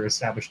with other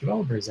established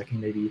developers that can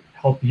maybe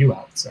help you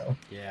out. So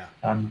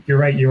you're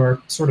right, you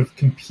are sort of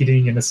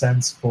competing in a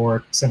sense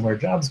for similar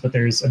jobs, but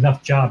there's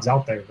enough jobs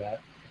out there that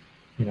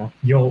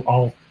you'll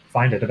all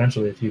find it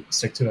eventually if you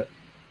stick to it.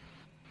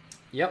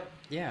 Yep.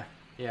 Yeah,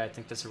 I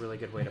think that's a really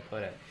good way to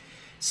put it.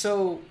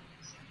 So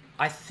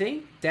I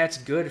think that's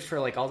good for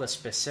like all the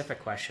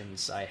specific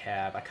questions I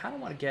have. I kind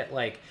of want to get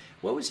like,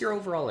 what was your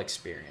overall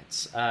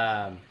experience?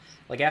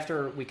 Like,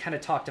 after we kind of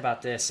talked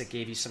about this, it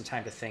gave you some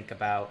time to think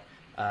about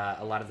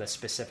a lot of the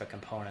specific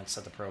components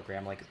of the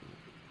program. Like,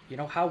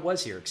 how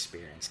was your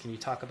experience? Can you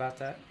talk about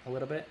that a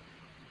little bit?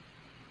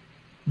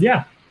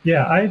 Yeah,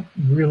 I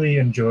really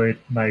enjoyed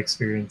my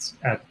experience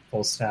at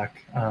Fullstack.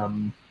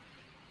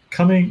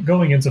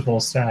 Going into full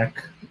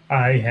stack,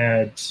 I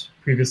had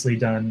previously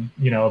done,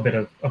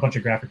 a bunch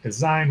of graphic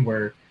design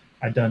where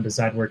I'd done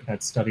design work and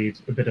I'd studied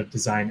a bit of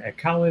design at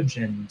college.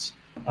 And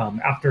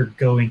after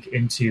going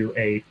into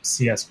a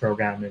CS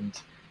program and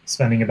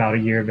spending about a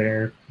year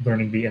there,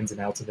 learning the ins and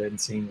outs of it and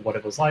seeing what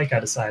it was like, I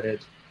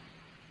decided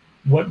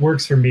what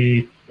works for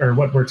me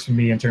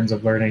in terms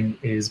of learning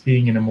is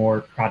being in a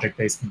more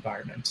project-based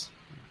environment.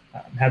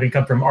 Having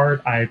come from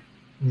art, I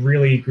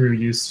really grew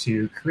used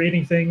to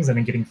creating things and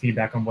then getting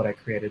feedback on what I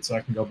created so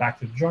I can go back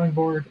to the drawing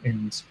board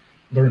and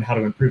learn how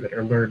to improve it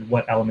or learn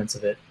what elements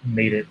of it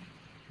made it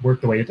work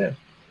the way it did.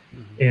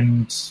 Mm-hmm.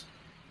 And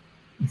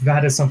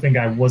that is something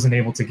I wasn't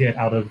able to get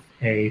out of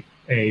a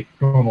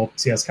normal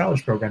CS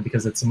college program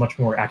because it's much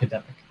more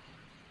academic.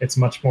 It's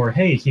much more,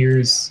 hey,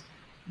 here's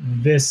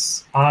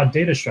this odd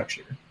data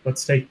structure.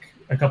 Let's take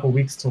a couple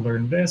weeks to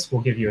learn this.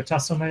 We'll give you a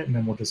test on it, and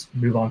then we'll just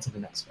move on to the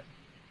next thing.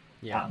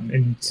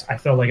 I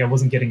felt like I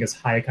wasn't getting as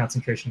high a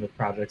concentration of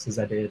projects as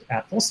I did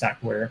at Fullstack,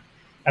 where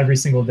every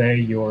single day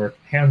you're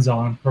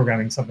hands-on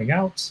programming something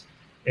out,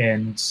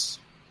 and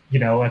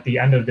at the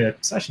end of the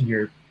session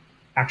you're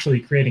actually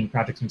creating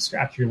projects from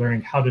scratch. You're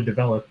learning how to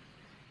develop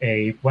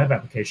a web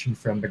application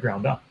from the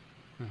ground up,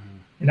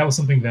 and that was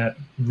something that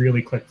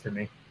really clicked for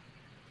me.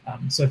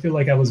 So I feel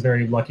like I was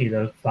very lucky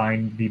to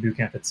find the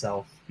bootcamp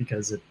itself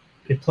because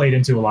it played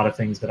into a lot of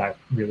things that I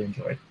really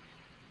enjoyed.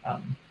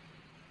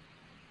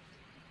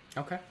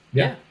 Okay.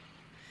 Yeah.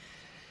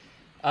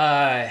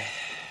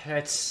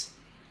 That's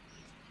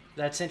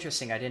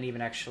interesting. I didn't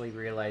even actually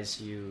realize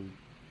you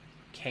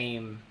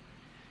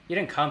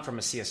didn't come from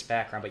a CS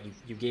background, but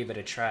you gave it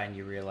a try and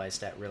you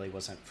realized that really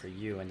wasn't for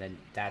you. And then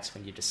that's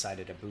when you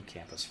decided a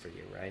bootcamp was for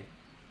you, right?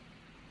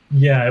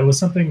 Yeah, it was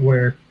something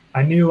where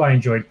I knew I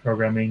enjoyed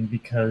programming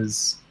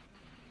because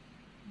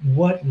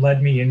what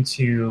led me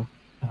into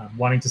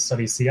wanting to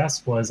study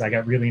CS was I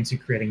got really into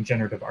creating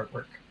generative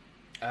artwork,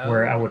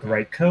 where I would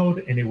write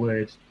code and it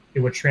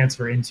would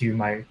transfer into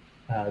my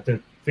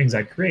the things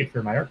I'd create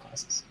for my art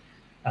classes.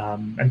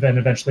 And then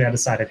eventually I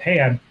decided,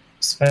 hey, I'm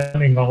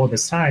spending all of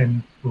this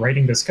time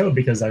writing this code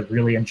because I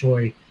really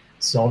enjoy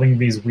solving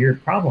these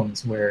weird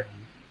problems where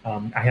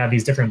I have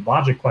these different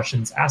logic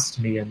questions asked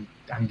to me and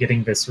I'm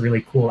getting this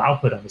really cool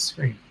output on the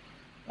screen.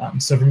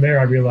 So from there,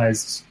 I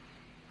realized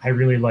I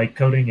really like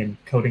coding,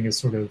 and coding is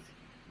sort of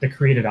the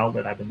creative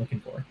outlet I've been looking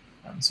for.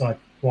 So I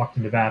walked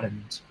into that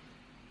and,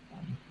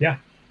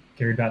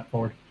 carried that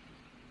forward.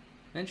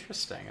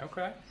 Interesting.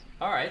 Okay.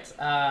 All right.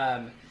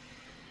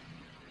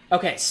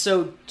 Okay.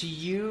 So did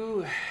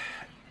you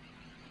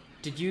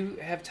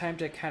have time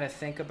to kind of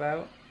think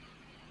about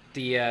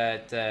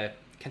the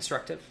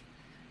constructive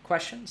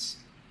questions?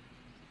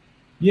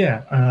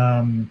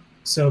 Yeah.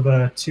 So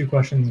the two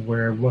questions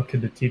were, what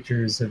could the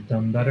teachers have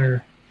done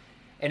better?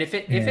 And if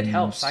it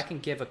helps, I can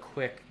give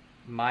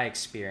my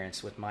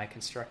experience with my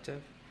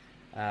constructive.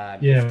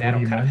 If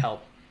that'll kind of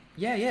help.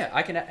 Yeah,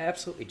 I can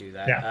absolutely do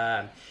that.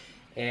 Yeah.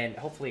 And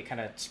hopefully it kind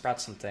of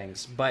sprouts some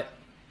things. But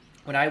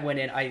when I went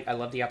in, I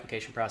loved the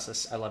application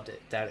process. I loved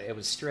it that it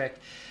was strict.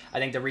 I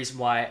think the reason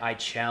why I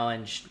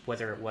challenged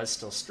whether it was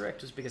still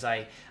strict was because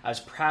I was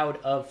proud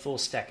of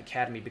Fullstack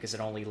Academy because it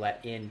only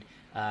let in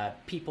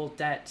people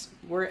that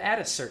were at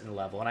a certain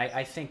level, and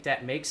I think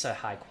that makes a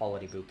high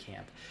quality boot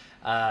camp.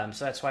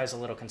 So that's why I was a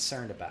little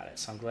concerned about it.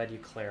 So I'm glad you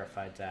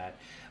clarified that.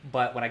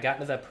 But when I got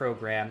into the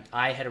program,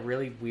 I had a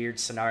really weird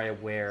scenario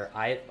where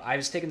I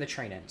was taking the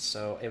train in,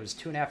 so it was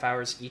 2.5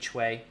 hours each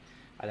way.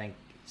 I think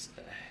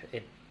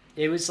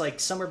it was like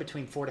somewhere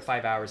between 4 to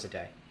 5 hours a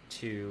day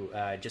to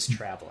just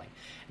traveling,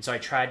 and so I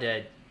tried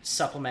to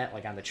supplement,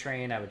 like on the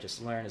train I would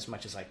just learn as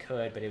much as I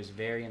could, but it was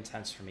very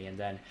intense for me. And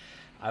then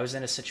I was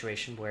in a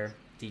situation where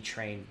the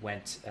train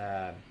went,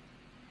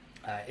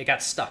 it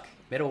got stuck.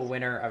 Middle of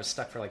winter, I was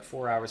stuck for like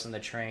 4 hours on the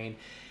train,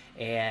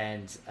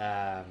 and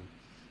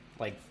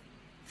it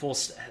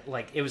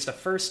was the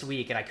first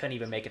week and I couldn't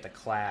even make it to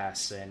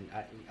class. And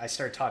I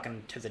started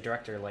talking to the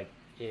director, like,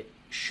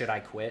 should I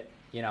quit?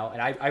 And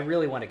I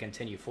really want to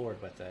continue forward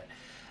with it.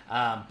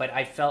 But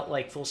I felt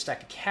like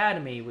Fullstack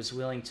Academy was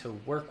willing to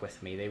work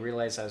with me. They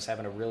realized I was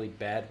having a really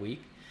bad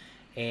week.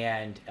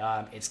 And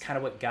it's kind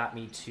of what got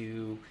me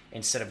to,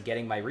 instead of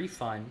getting my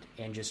refund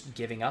and just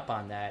giving up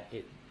on that,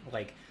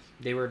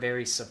 they were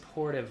very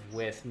supportive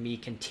with me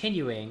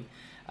continuing.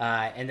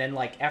 And then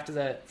after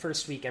the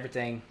first week,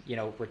 everything,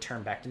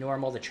 returned back to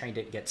normal. The train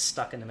didn't get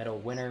stuck in the middle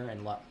of winter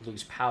and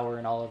lose power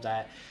and all of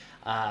that.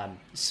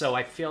 So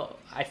I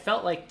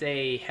felt like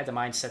they had the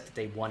mindset that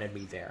they wanted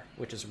me there,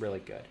 which is really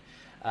good.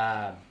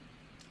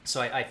 So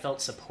I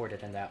felt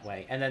supported in that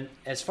way. And then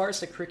as far as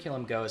the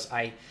curriculum goes,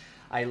 I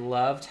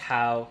loved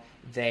how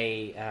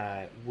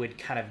they would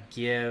kind of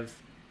give.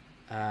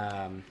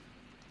 I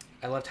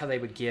loved how they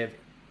would give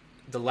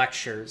the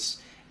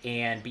lectures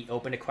and be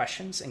open to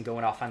questions and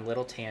going off on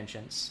little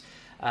tangents.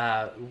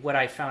 What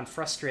I found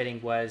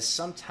frustrating was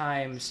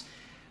sometimes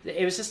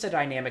it was just a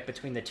dynamic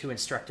between the two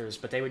instructors,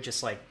 but they would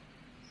just like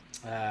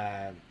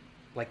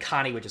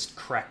Connie would just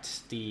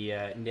correct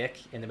the Nick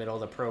in the middle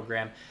of the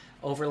program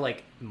over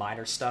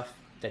minor stuff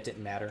that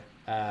didn't matter.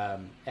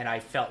 And I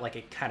felt like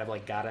it kind of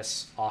like got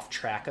us off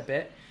track a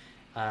bit,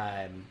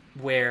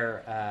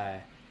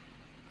 where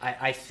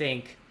I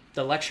think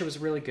the lecture was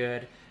really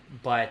good,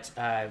 but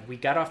we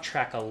got off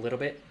track a little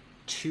bit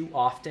too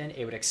often.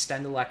 It would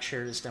extend the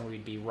lectures, then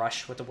we'd be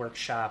rushed with the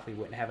workshop. We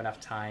wouldn't have enough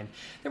time.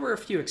 There were a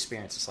few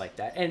experiences like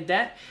that, and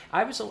that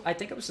I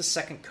think it was the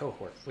second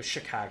cohort with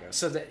Chicago.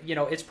 So that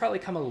it's probably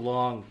come a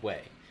long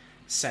way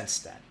since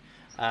then.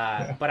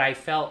 But I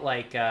felt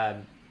like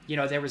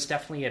there was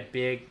definitely a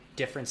big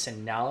difference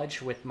in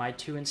knowledge with my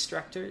two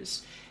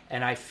instructors,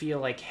 and I feel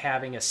like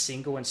having a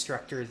single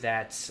instructor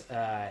that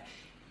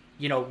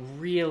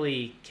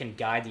really can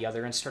guide the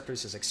other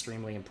instructors is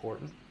extremely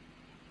important.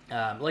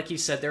 Like you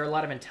said, there are a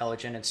lot of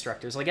intelligent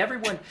instructors. Like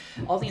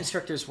all the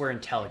instructors were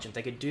intelligent.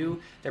 They could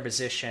do their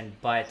position,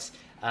 but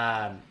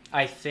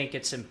I think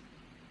it's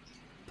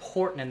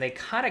important, and they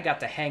kind of got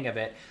the hang of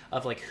it,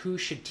 of like who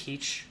should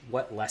teach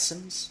what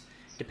lessons,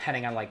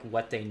 depending on like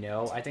what they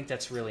know. I think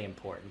that's really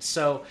important.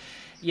 So,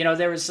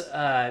 there was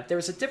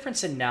a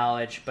difference in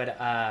knowledge, but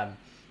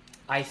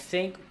I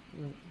think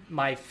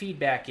my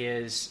feedback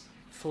is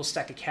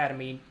Fullstack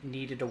Academy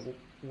needed to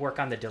work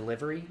on the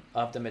delivery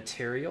of the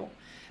material,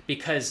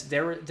 because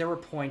there were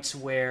points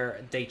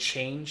where they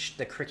changed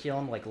the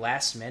curriculum like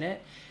last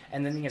minute,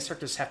 and then the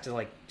instructors have to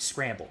like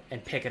scramble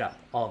and pick it up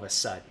all of a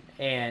sudden.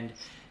 And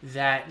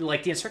that,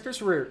 like, the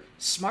instructors were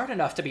smart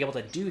enough to be able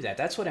to do that.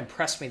 That's what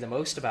impressed me the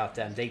most about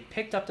them. They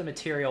picked up the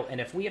material, and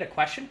if we had a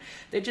question,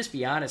 they'd just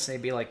be honest, and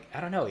they'd be like,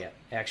 I don't know yet,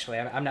 actually.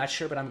 I'm not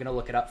sure, but I'm going to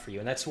look it up for you.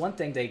 And that's one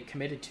thing they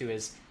committed to,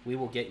 is we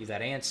will get you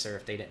that answer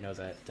if they didn't know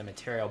the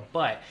material.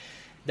 But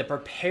the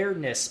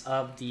preparedness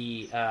of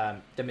the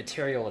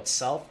material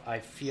itself, I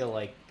feel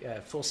like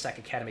Fullstack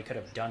Academy could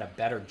have done a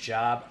better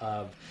job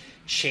of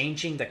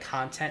changing the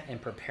content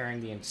and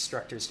preparing the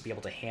instructors to be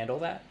able to handle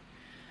that.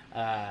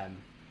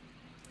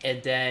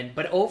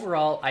 But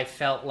overall, I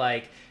felt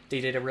like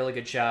they did a really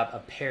good job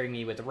of pairing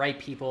me with the right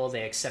people.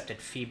 They accepted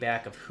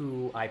feedback of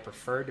who I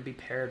preferred to be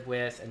paired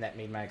with, and that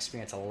made my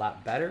experience a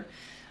lot better.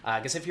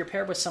 Because if you're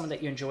paired with someone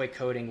that you enjoy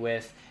coding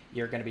with,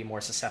 you're going to be more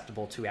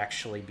susceptible to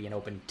actually being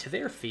open to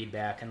their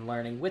feedback and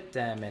learning with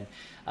them, and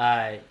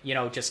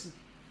just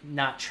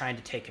not trying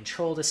to take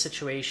control of the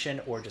situation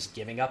or just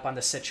giving up on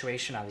the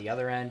situation on the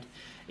other end.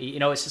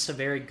 It's just a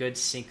very good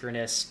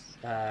synchronous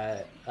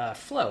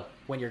flow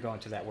when you're going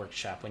through that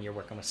workshop, when you're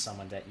working with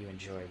someone that you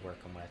enjoy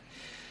working with.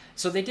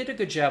 So they did a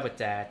good job with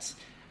that.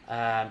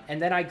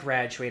 And then I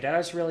graduated. I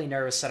was really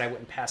nervous that I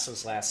wouldn't pass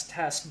those last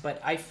tests,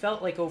 but I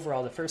felt like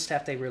overall the first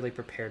half they really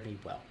prepared me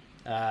well.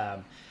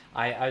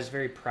 I was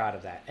very proud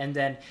of that. And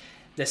then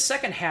the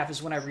second half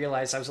is when I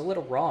realized I was a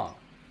little wrong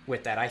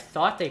with that. I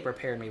thought they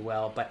prepared me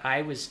well, but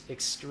I was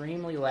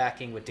extremely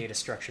lacking with data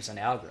structures and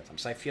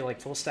algorithms. I feel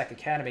like Fullstack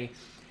Academy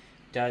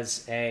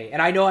does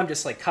and I know I'm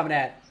just like coming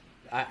at,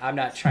 I'm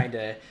not trying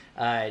to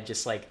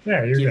just like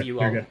give good. You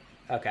all. Good.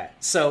 Okay.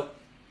 So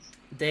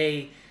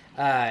they,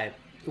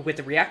 with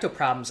the Reacto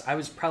problems, I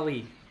was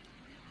probably,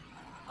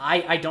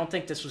 I don't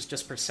think this was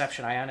just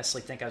perception. I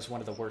honestly think I was one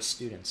of the worst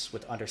students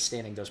with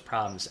understanding those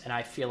problems. And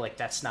I feel like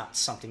that's not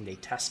something they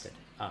tested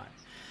on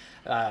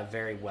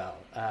very well.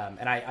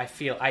 And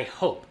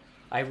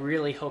I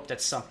really hope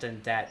that's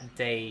something that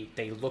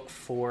they look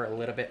for a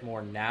little bit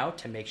more now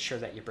to make sure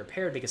that you're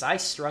prepared, because I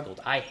struggled.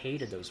 I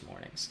hated those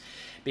mornings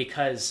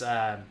because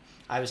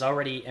I was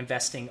already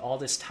investing all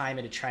this time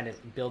into trying to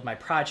build my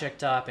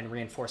project up and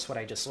reinforce what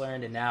I just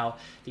learned. And now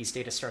these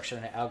data structure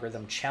and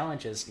algorithm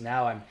challenges,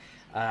 now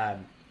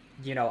I'm,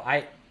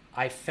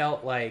 I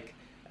felt like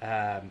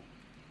I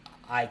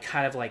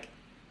kind of like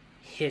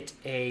hit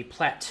a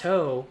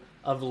plateau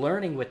of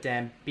learning with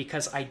them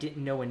because I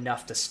didn't know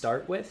enough to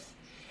start with.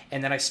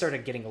 And then I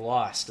started getting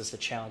lost as the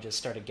challenges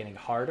started getting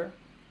harder.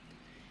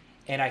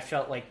 And I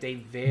felt like they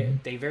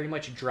very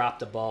much dropped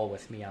the ball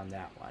with me on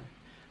that one.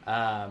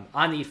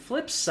 On the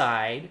flip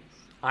side,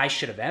 I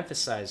should have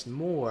emphasized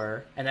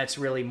more, and that's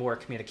really more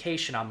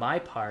communication on my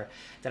part,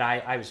 that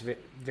I was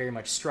very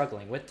much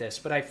struggling with this.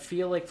 But I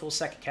feel like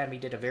Fullstack Academy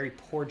did a very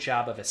poor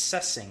job of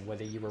assessing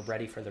whether you were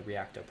ready for the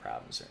Reacto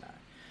problems or not.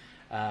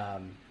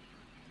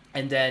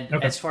 And then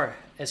okay. as far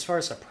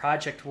as the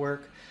project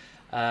work,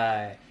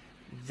 I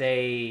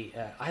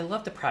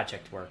love the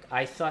project work.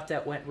 I thought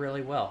that went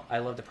really well. I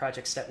love the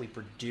projects that we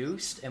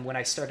produced, and when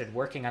I started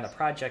working on the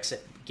projects,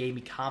 it gave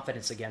me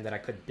confidence again that I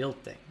could build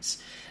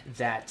things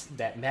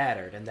that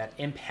mattered and that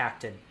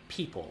impacted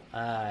people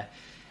and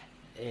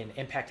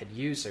impacted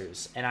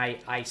users. And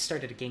I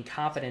started to gain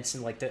confidence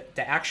in like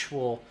the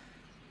actual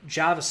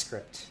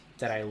JavaScript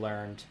that I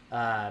learned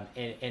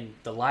in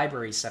the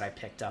libraries that I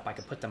picked up. I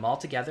could put them all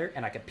together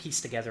and I could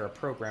piece together a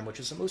program, which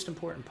is the most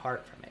important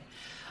part for me.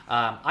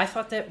 I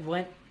thought that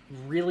went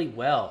really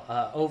well.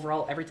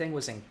 Overall, everything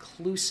was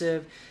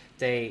inclusive.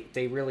 They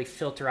really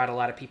filter out a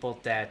lot of people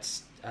that,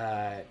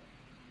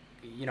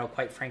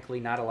 quite frankly,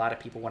 not a lot of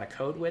people want to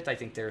code with. I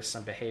think there are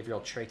some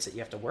behavioral traits that you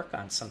have to work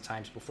on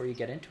sometimes before you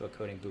get into a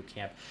coding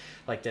bootcamp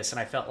like this. And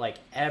I felt like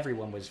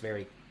everyone was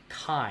very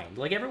kind.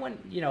 Like everyone,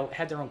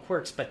 had their own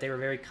quirks, but they were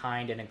very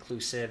kind and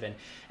inclusive, and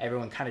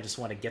everyone kind of just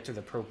wanted to get through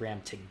the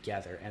program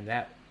together. And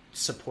that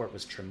support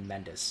was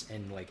tremendous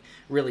in like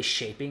really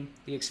shaping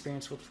the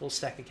experience with Full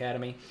Stack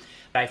Academy.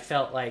 I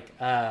felt like,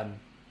 got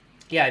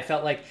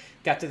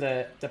to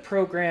the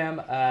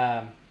program.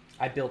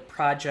 I built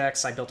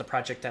projects. I built a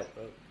project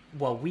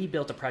we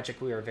built a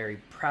project we were very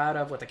proud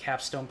of with a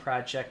capstone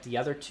project. The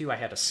other two I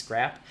had to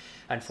scrap,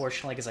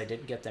 unfortunately, because I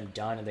didn't get them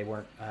done and they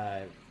weren't,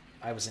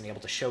 I wasn't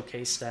able to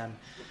showcase them.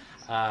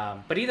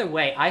 But either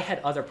way, I had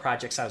other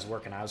projects I was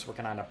working on. I was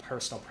working on a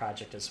personal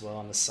project as well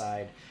on the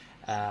side.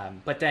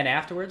 But then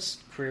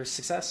afterwards, career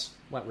success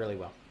went really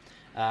well.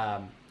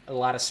 A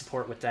lot of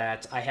support with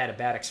that. I had a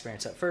bad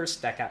experience at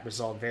first. That got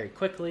resolved very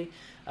quickly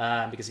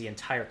because the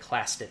entire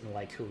class didn't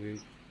like who we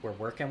were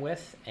working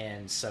with,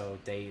 and so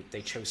they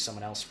chose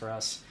someone else for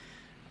us.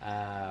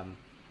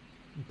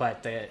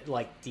 But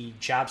the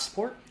job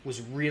support was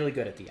really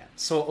good at the end.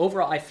 So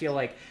overall, I feel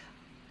like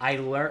I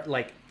learned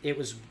like it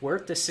was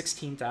worth the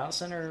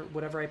 $16,000 or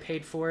whatever I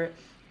paid for it.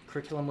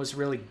 Curriculum was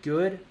really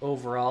good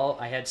overall.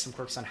 I had some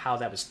quirks on how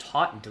that was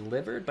taught and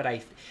delivered, but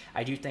I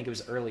do think it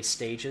was early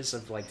stages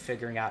of like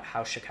figuring out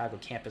how Chicago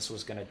campus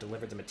was going to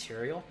deliver the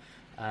material.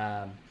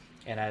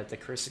 And the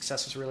career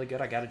success was really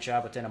good. I got a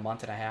job within a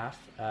month and a half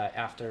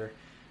after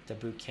the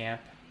boot camp.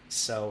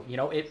 So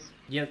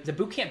the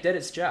boot camp did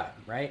its job,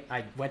 right?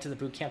 I went to the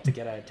boot camp to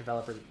get a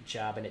developer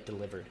job, and it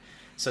delivered.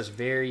 So I was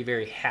very,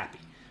 very happy.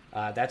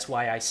 That's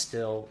why I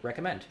still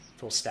recommend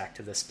Full Stack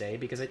to this day,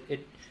 because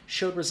it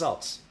showed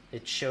results.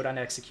 It showed on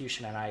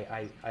execution, and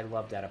I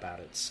love that about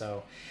it.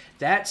 So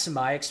that's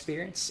my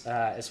experience,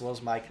 as well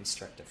as my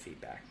constructive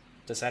feedback.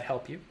 Does that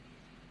help you?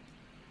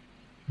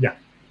 Yeah,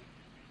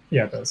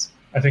 it does.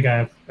 I think I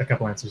have a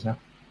couple answers now.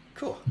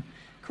 Cool.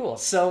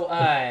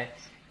 So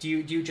do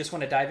you just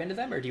want to dive into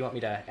them, or do you want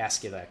me to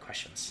ask you the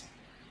questions?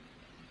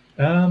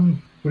 Would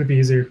it be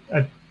easier?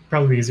 It'd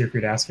probably be easier for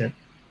you to ask it.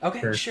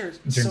 Okay, sure.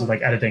 In terms of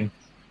like editing.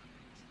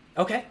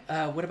 Okay.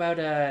 What about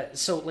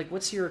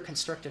what's your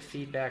constructive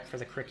feedback for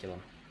the curriculum?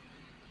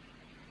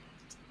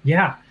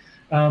 Yeah.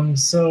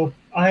 So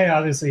I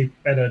obviously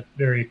had a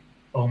very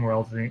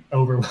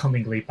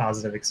overwhelmingly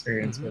positive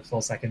experience with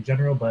Full Stack in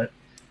general, but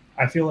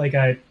I feel like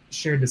I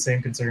shared the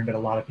same concern that a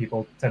lot of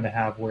people tend to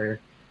have, where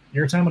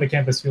your time on a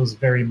campus feels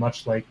very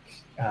much like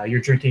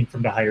you're drinking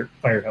from the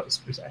fire hose,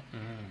 per se,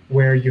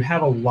 where you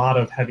have a lot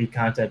of heavy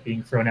content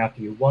being thrown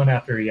after you, one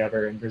after the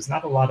other, and there's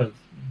not a lot of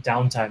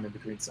downtime in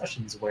between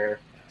sessions where,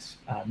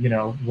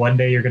 one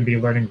day you're going to be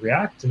learning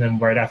React, and then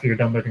right after you're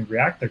done learning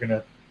React,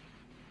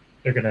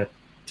 they're gonna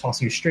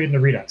toss you straight into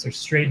Redux or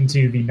straight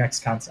into the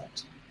next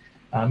concept.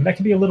 That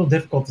can be a little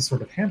difficult to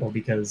sort of handle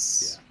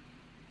because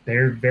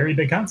they're very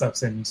big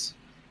concepts, and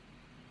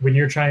when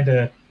you're trying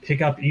to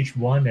pick up each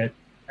one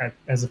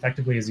as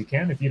effectively as you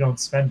can, if you don't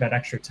spend that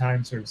extra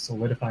time sort of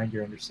solidifying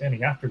your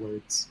understanding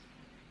afterwards,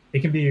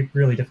 it can be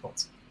really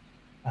difficult.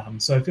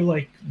 So I feel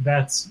like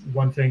that's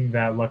one thing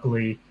that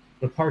luckily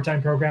the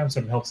part-time program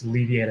sort of helps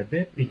alleviate a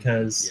bit,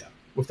 because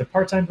with the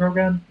part-time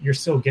program, you're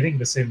still getting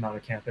the same amount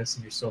of campus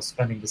and you're still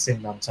spending the same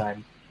amount of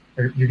time,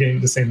 or you're getting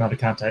the same amount of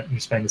content and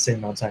you're spending the same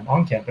amount of time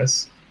on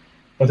campus.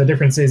 But the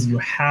difference is you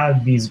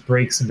have these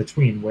breaks in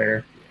between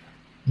where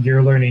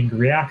you're learning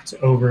React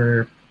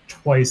over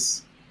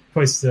twice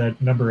the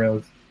number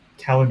of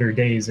calendar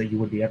days that you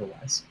would be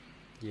otherwise.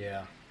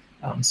 Yeah.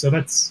 So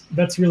that's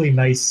really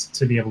nice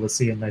to be able to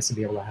see and nice to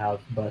be able to have.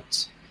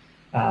 But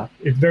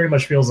it very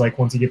much feels like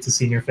once you get to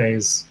senior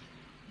phase,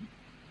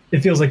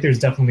 it feels like there's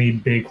definitely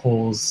big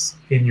holes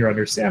in your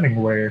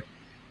understanding where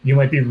you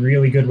might be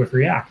really good with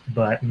React,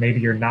 but maybe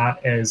you're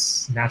not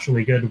as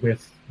naturally good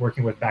with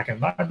working with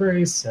backend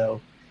libraries.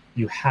 So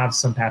you have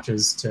some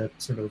patches to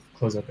sort of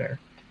close up there.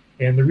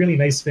 And the really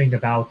nice thing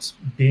about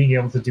being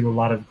able to do a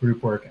lot of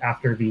group work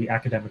after the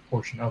academic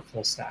portion of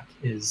Full Stack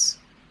is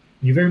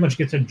you very much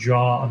get to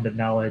draw on the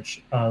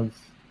knowledge of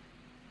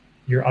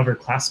your other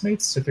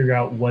classmates to figure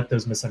out what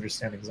those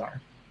misunderstandings are.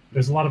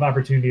 There's a lot of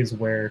opportunities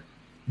where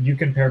you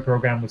can pair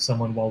program with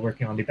someone while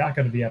working on the back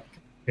end of the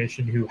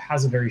application who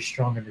has a very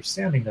strong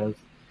understanding of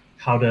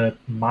how to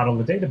model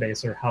the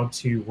database or how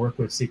to work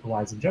with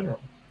SQLize in general,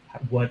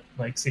 what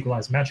like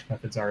SQLize magic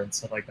methods are and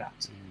stuff like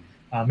that.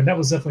 And that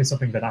was definitely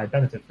something that I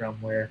benefit from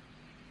where,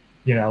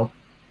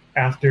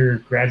 after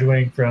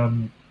graduating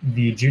from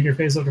the junior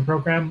phase of the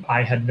program,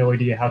 I had no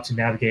idea how to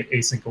navigate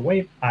async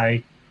await.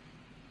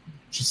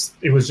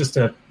 It was just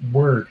a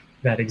word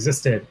that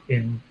existed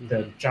in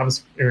the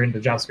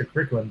JavaScript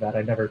curriculum that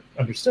I never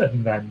understood.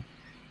 And then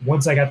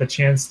once I got the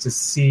chance to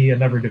see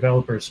another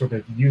developer sort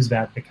of use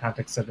that in the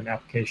context of an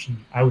application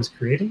I was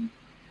creating,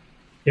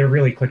 it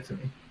really clicked for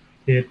me.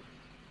 It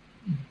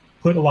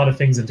put a lot of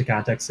things into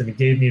context, and it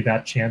gave me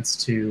that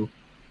chance to,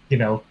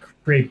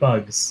 create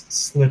bugs,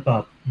 slip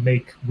up,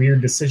 make weird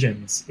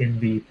decisions in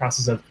the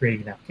process of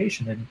creating an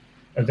application in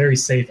a very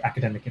safe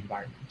academic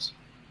environment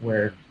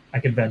where I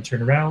could then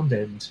turn around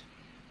and,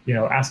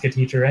 ask a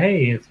teacher,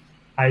 hey, if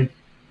I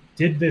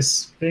did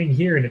this thing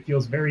here and it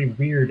feels very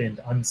weird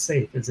and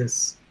unsafe, is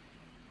this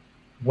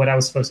what I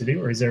was supposed to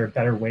do, or is there a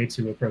better way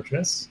to approach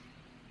this?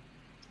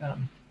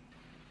 Um,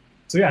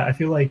 so yeah, I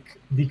feel like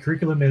the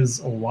curriculum is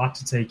a lot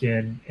to take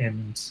in,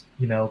 and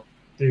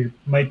there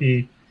might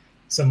be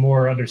some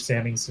more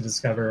understandings to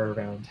discover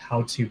around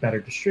how to better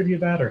distribute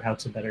that or how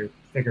to better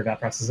figure that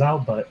process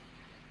out. But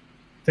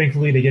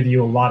thankfully, they give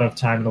you a lot of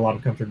time and a lot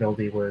of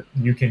comfortability where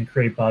you can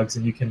create bugs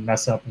and you can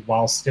mess up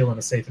while still in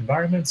a safe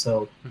environment.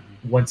 So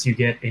once you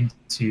get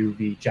into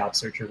the job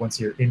search or once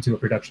you're into a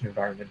production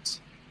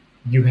environment,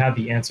 you have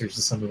the answers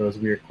to some of those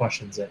weird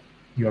questions that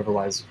you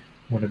otherwise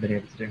wouldn't have been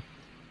able to do.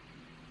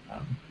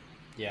 Um,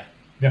 Yeah.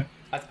 yeah.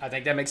 I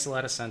think that makes a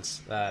lot of sense.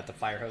 The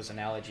fire hose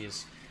analogy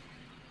is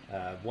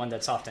one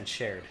that's often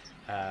shared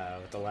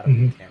with a lot of Mhm.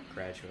 bootcamp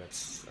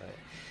graduates.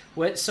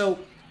 So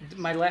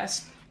my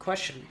last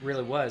question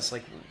really was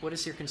like, what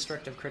is your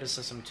constructive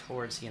criticism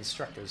towards the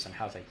instructors and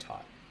how they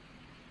taught?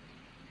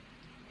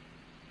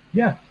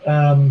 Yeah.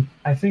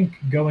 I think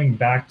going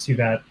back to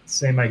that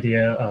same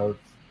idea of,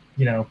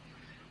 you know,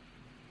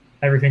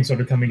 everything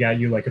sort of coming at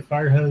you like a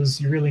fire hose,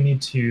 you really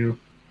need to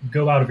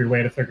go out of your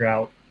way to figure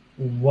out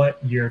what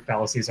your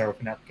fallacies are with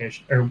an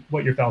application or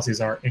what your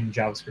fallacies are in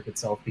JavaScript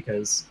itself,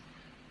 because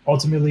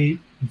ultimately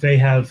they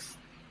have,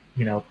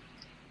 you know,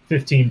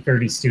 15,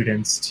 30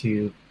 students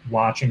to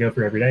watch and go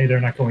through every day.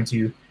 They're not going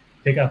to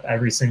pick up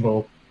every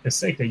single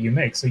mistake that you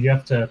make. So you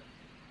have to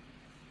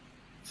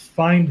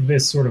find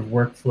this sort of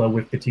workflow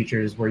with the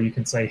teachers where you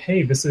can say,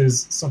 hey, this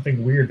is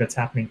something weird that's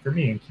happening for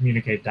me, and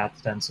communicate that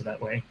to them so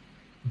that way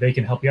they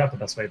can help you out the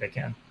best way they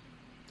can.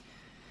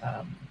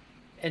 Um,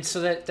 And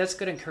so that's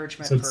good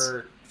encouragement so it's,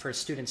 for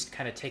students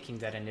kind of taking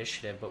that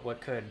initiative. But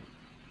what could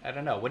I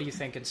don't know? What do you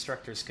think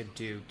instructors could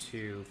do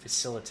to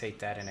facilitate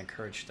that and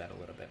encourage that a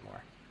little bit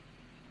more?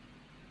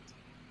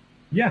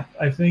 yeah,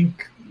 I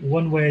think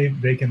one way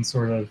they can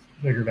sort of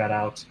figure that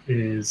out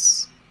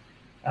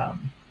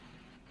um,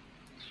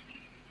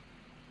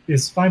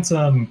 is find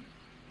some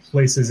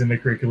places in the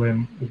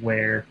curriculum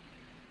where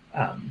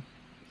um,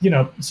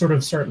 sort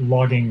of start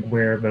logging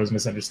where those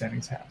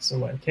misunderstandings have. So,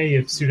 like, hey,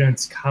 if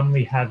students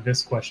commonly have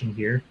this question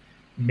here,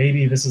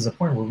 maybe this is a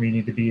point where we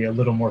need to be a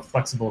little more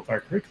flexible with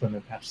our curriculum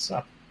and patch this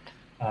up.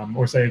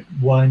 Or say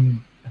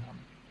one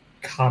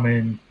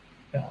common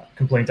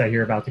complaint I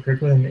hear about the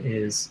curriculum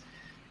is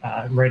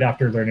right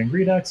after learning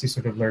Redux, you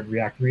sort of learn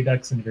React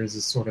Redux, and there's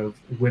this sort of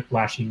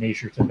whiplashy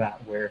nature to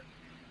that where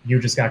you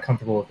just got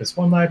comfortable with this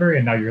one library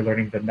and now you're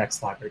learning the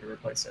next library to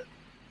replace it.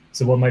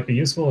 So what might be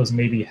useful is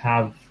maybe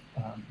have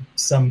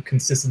some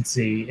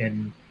consistency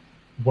in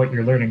what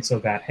you're learning so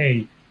that,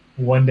 hey,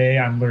 one day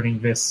I'm learning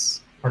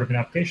this part of an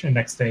application,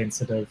 next day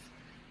instead of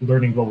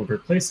learning what would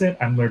replace it,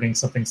 I'm learning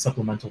something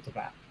supplemental to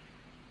that.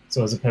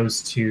 So as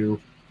opposed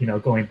to,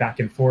 going back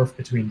and forth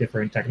between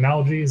different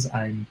technologies,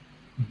 I'm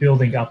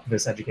building up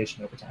this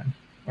education over time.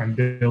 Or I'm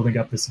building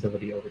up this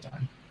ability over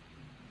time.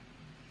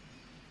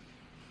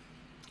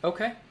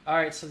 Okay. All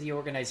right. So the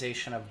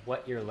organization of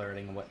what you're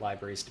learning and what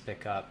libraries to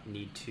pick up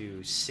need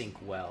to sync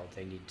well.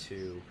 They need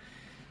to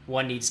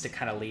one needs to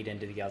kind of lead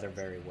into the other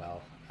very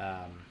well.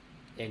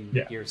 And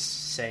Yeah. you're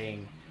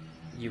saying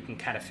you can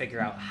kind of figure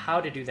out how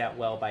to do that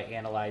well by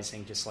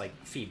analyzing just like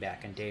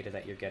feedback and data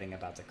that you're getting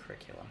about the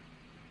curriculum.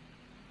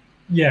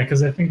 Yeah,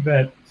 because I think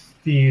that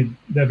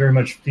very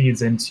much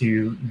feeds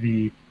into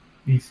the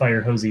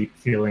fire hosey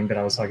feeling that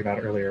I was talking about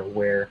earlier,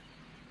 where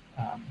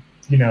um,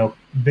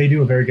 they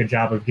do a very good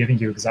job of giving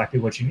you exactly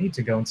what you need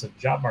to go into the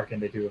job market,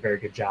 and they do a very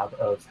good job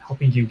of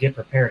helping you get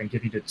prepared and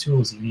give you the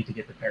tools you need to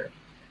get prepared.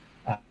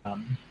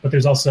 But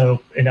there's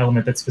also an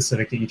element that's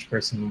specific to each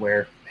person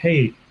where,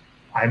 hey,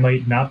 I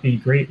might not be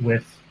great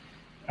with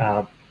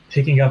uh,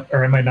 picking up,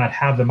 or I might not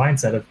have the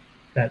mindset of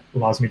that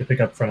allows me to pick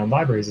up front end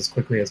libraries as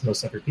quickly as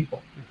most other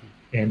people. Mm-hmm.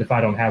 And if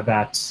I don't have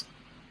that,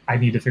 I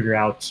need to figure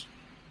out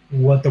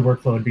what the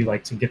workflow would be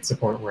like to get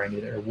support where I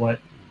need it, or what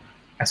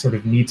I sort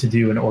of need to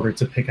do in order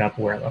to pick up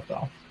where I left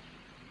off.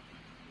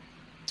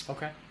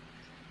 Okay.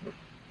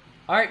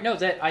 All right. No,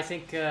 that I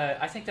think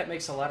that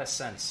makes a lot of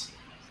sense.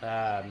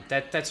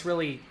 That's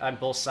really on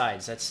both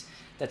sides.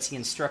 That's the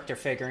instructor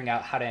figuring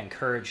out how to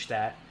encourage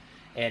that,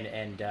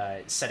 and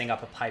setting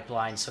up a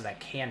pipeline so that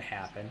can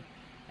happen,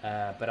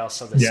 but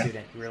also the Yeah.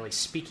 student really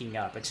speaking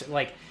up. It's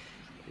like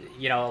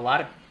a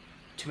lot of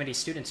too many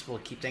students will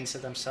keep things to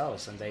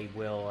themselves, and they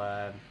will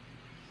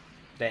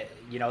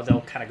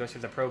they'll kind of go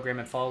through the program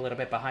and fall a little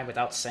bit behind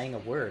without saying a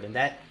word, and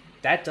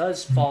that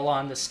does fall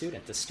on the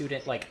student. The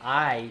student, like,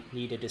 I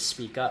needed to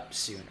speak up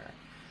sooner.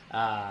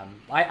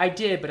 I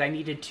did, but I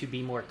needed to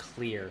be more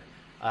clear,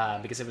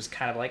 because it was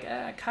kind of like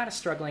kind of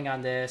struggling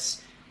on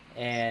this,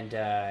 and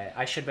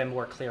I should have been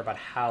more clear about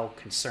how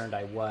concerned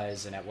I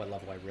was and at what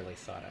level I really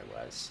thought I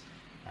was.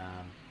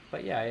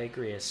 But yeah, I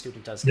agree. A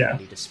student does kind Yeah. of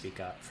need to speak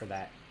up for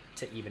that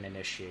to even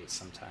initiate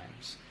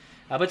sometimes.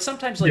 But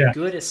sometimes, like, Yeah.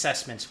 good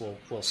assessments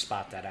will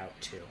spot that out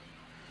too.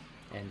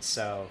 And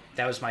so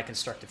that was my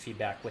constructive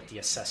feedback with the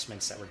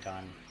assessments that were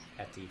done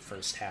at the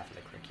first half of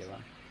the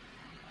curriculum.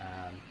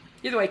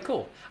 Either way,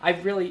 cool. I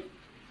really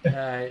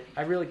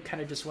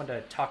kind of just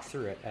wanted to talk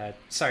through it.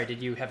 Sorry,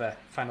 did you have a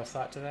final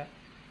thought to that?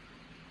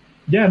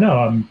 Yeah,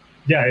 no.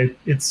 Yeah,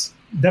 it's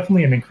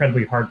definitely an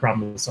incredibly hard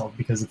problem to solve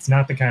because it's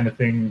not the kind of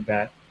thing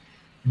that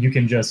you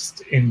can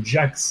just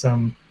inject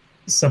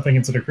something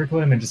into the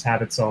curriculum and just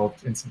have it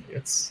solved instantly.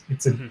 It's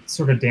a Hmm.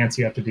 sort of dance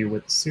you have to do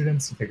with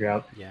students to figure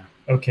out, Yeah.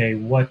 okay,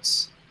 what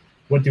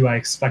do I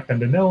expect them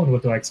to know and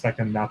what do I expect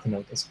them not to know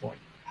at this point?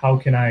 How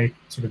can I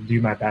sort of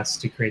do my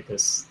best to create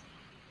this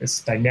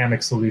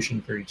dynamic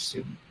solution for each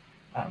student?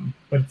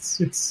 But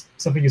it's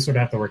something you sort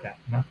of have to work at,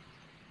 you know?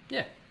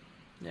 Yeah.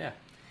 Yeah.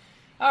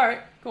 All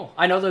right, cool.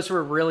 I know those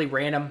were really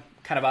random,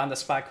 kind of on the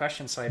spot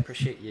questions, so I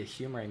appreciate you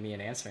humoring me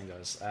and answering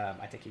those.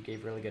 I think you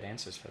gave really good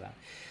answers for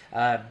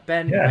that.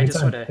 Ben, Yeah, I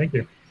just want anytime. to, Thank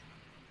you.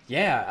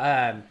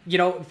 yeah,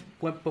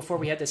 before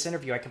we had this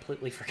interview, I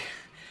completely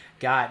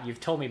forgot. You've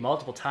told me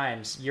multiple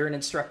times you're an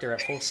instructor at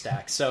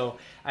Fullstack, so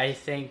I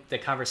think the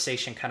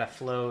conversation kind of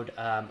flowed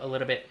a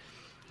little bit,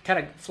 kind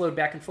of flowed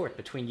back and forth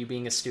between you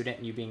being a student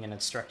and you being an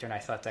instructor, and I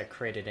thought that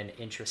created an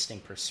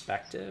interesting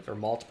perspective or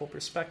multiple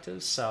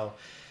perspectives. So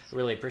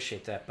really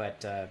appreciate that.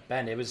 But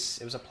Ben, it was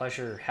a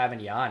pleasure having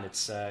you on.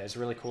 It's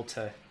really cool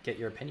to get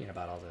your opinion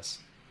about all this.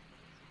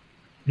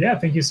 Yeah,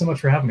 thank you so much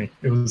for having me.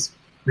 It was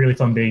really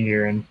fun being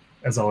here, and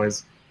as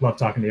always, love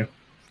talking to you.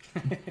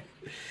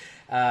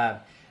 uh,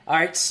 all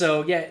right,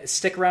 so yeah,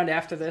 stick around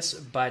after this.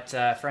 But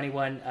for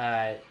anyone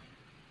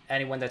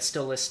that's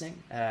still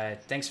listening,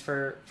 thanks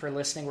for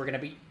listening. We're going to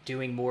be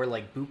doing more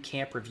like boot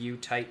camp review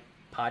type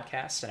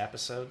podcasts and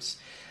episodes.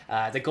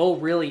 The goal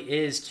really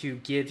is to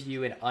give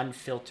you an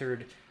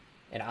unfiltered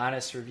and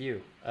honest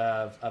review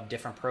of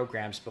different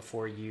programs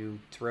before you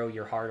throw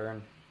your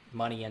hard-earned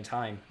money and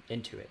time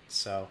into it.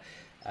 So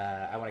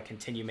I want to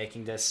continue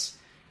making this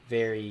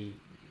very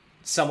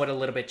somewhat a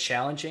little bit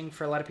challenging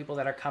for a lot of people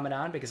that are coming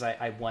on because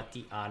I want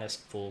the honest,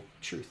 full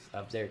truth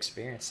of their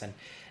experience. And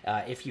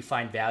if you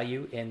find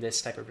value in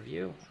this type of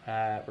review,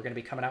 we're going to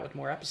be coming out with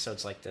more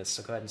episodes like this.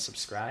 So go ahead and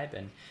subscribe.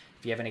 And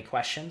if you have any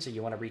questions or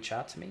you want to reach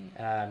out to me,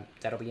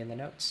 that'll be in the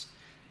notes.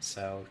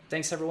 So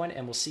thanks, everyone,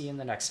 and we'll see you in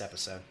the next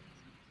episode.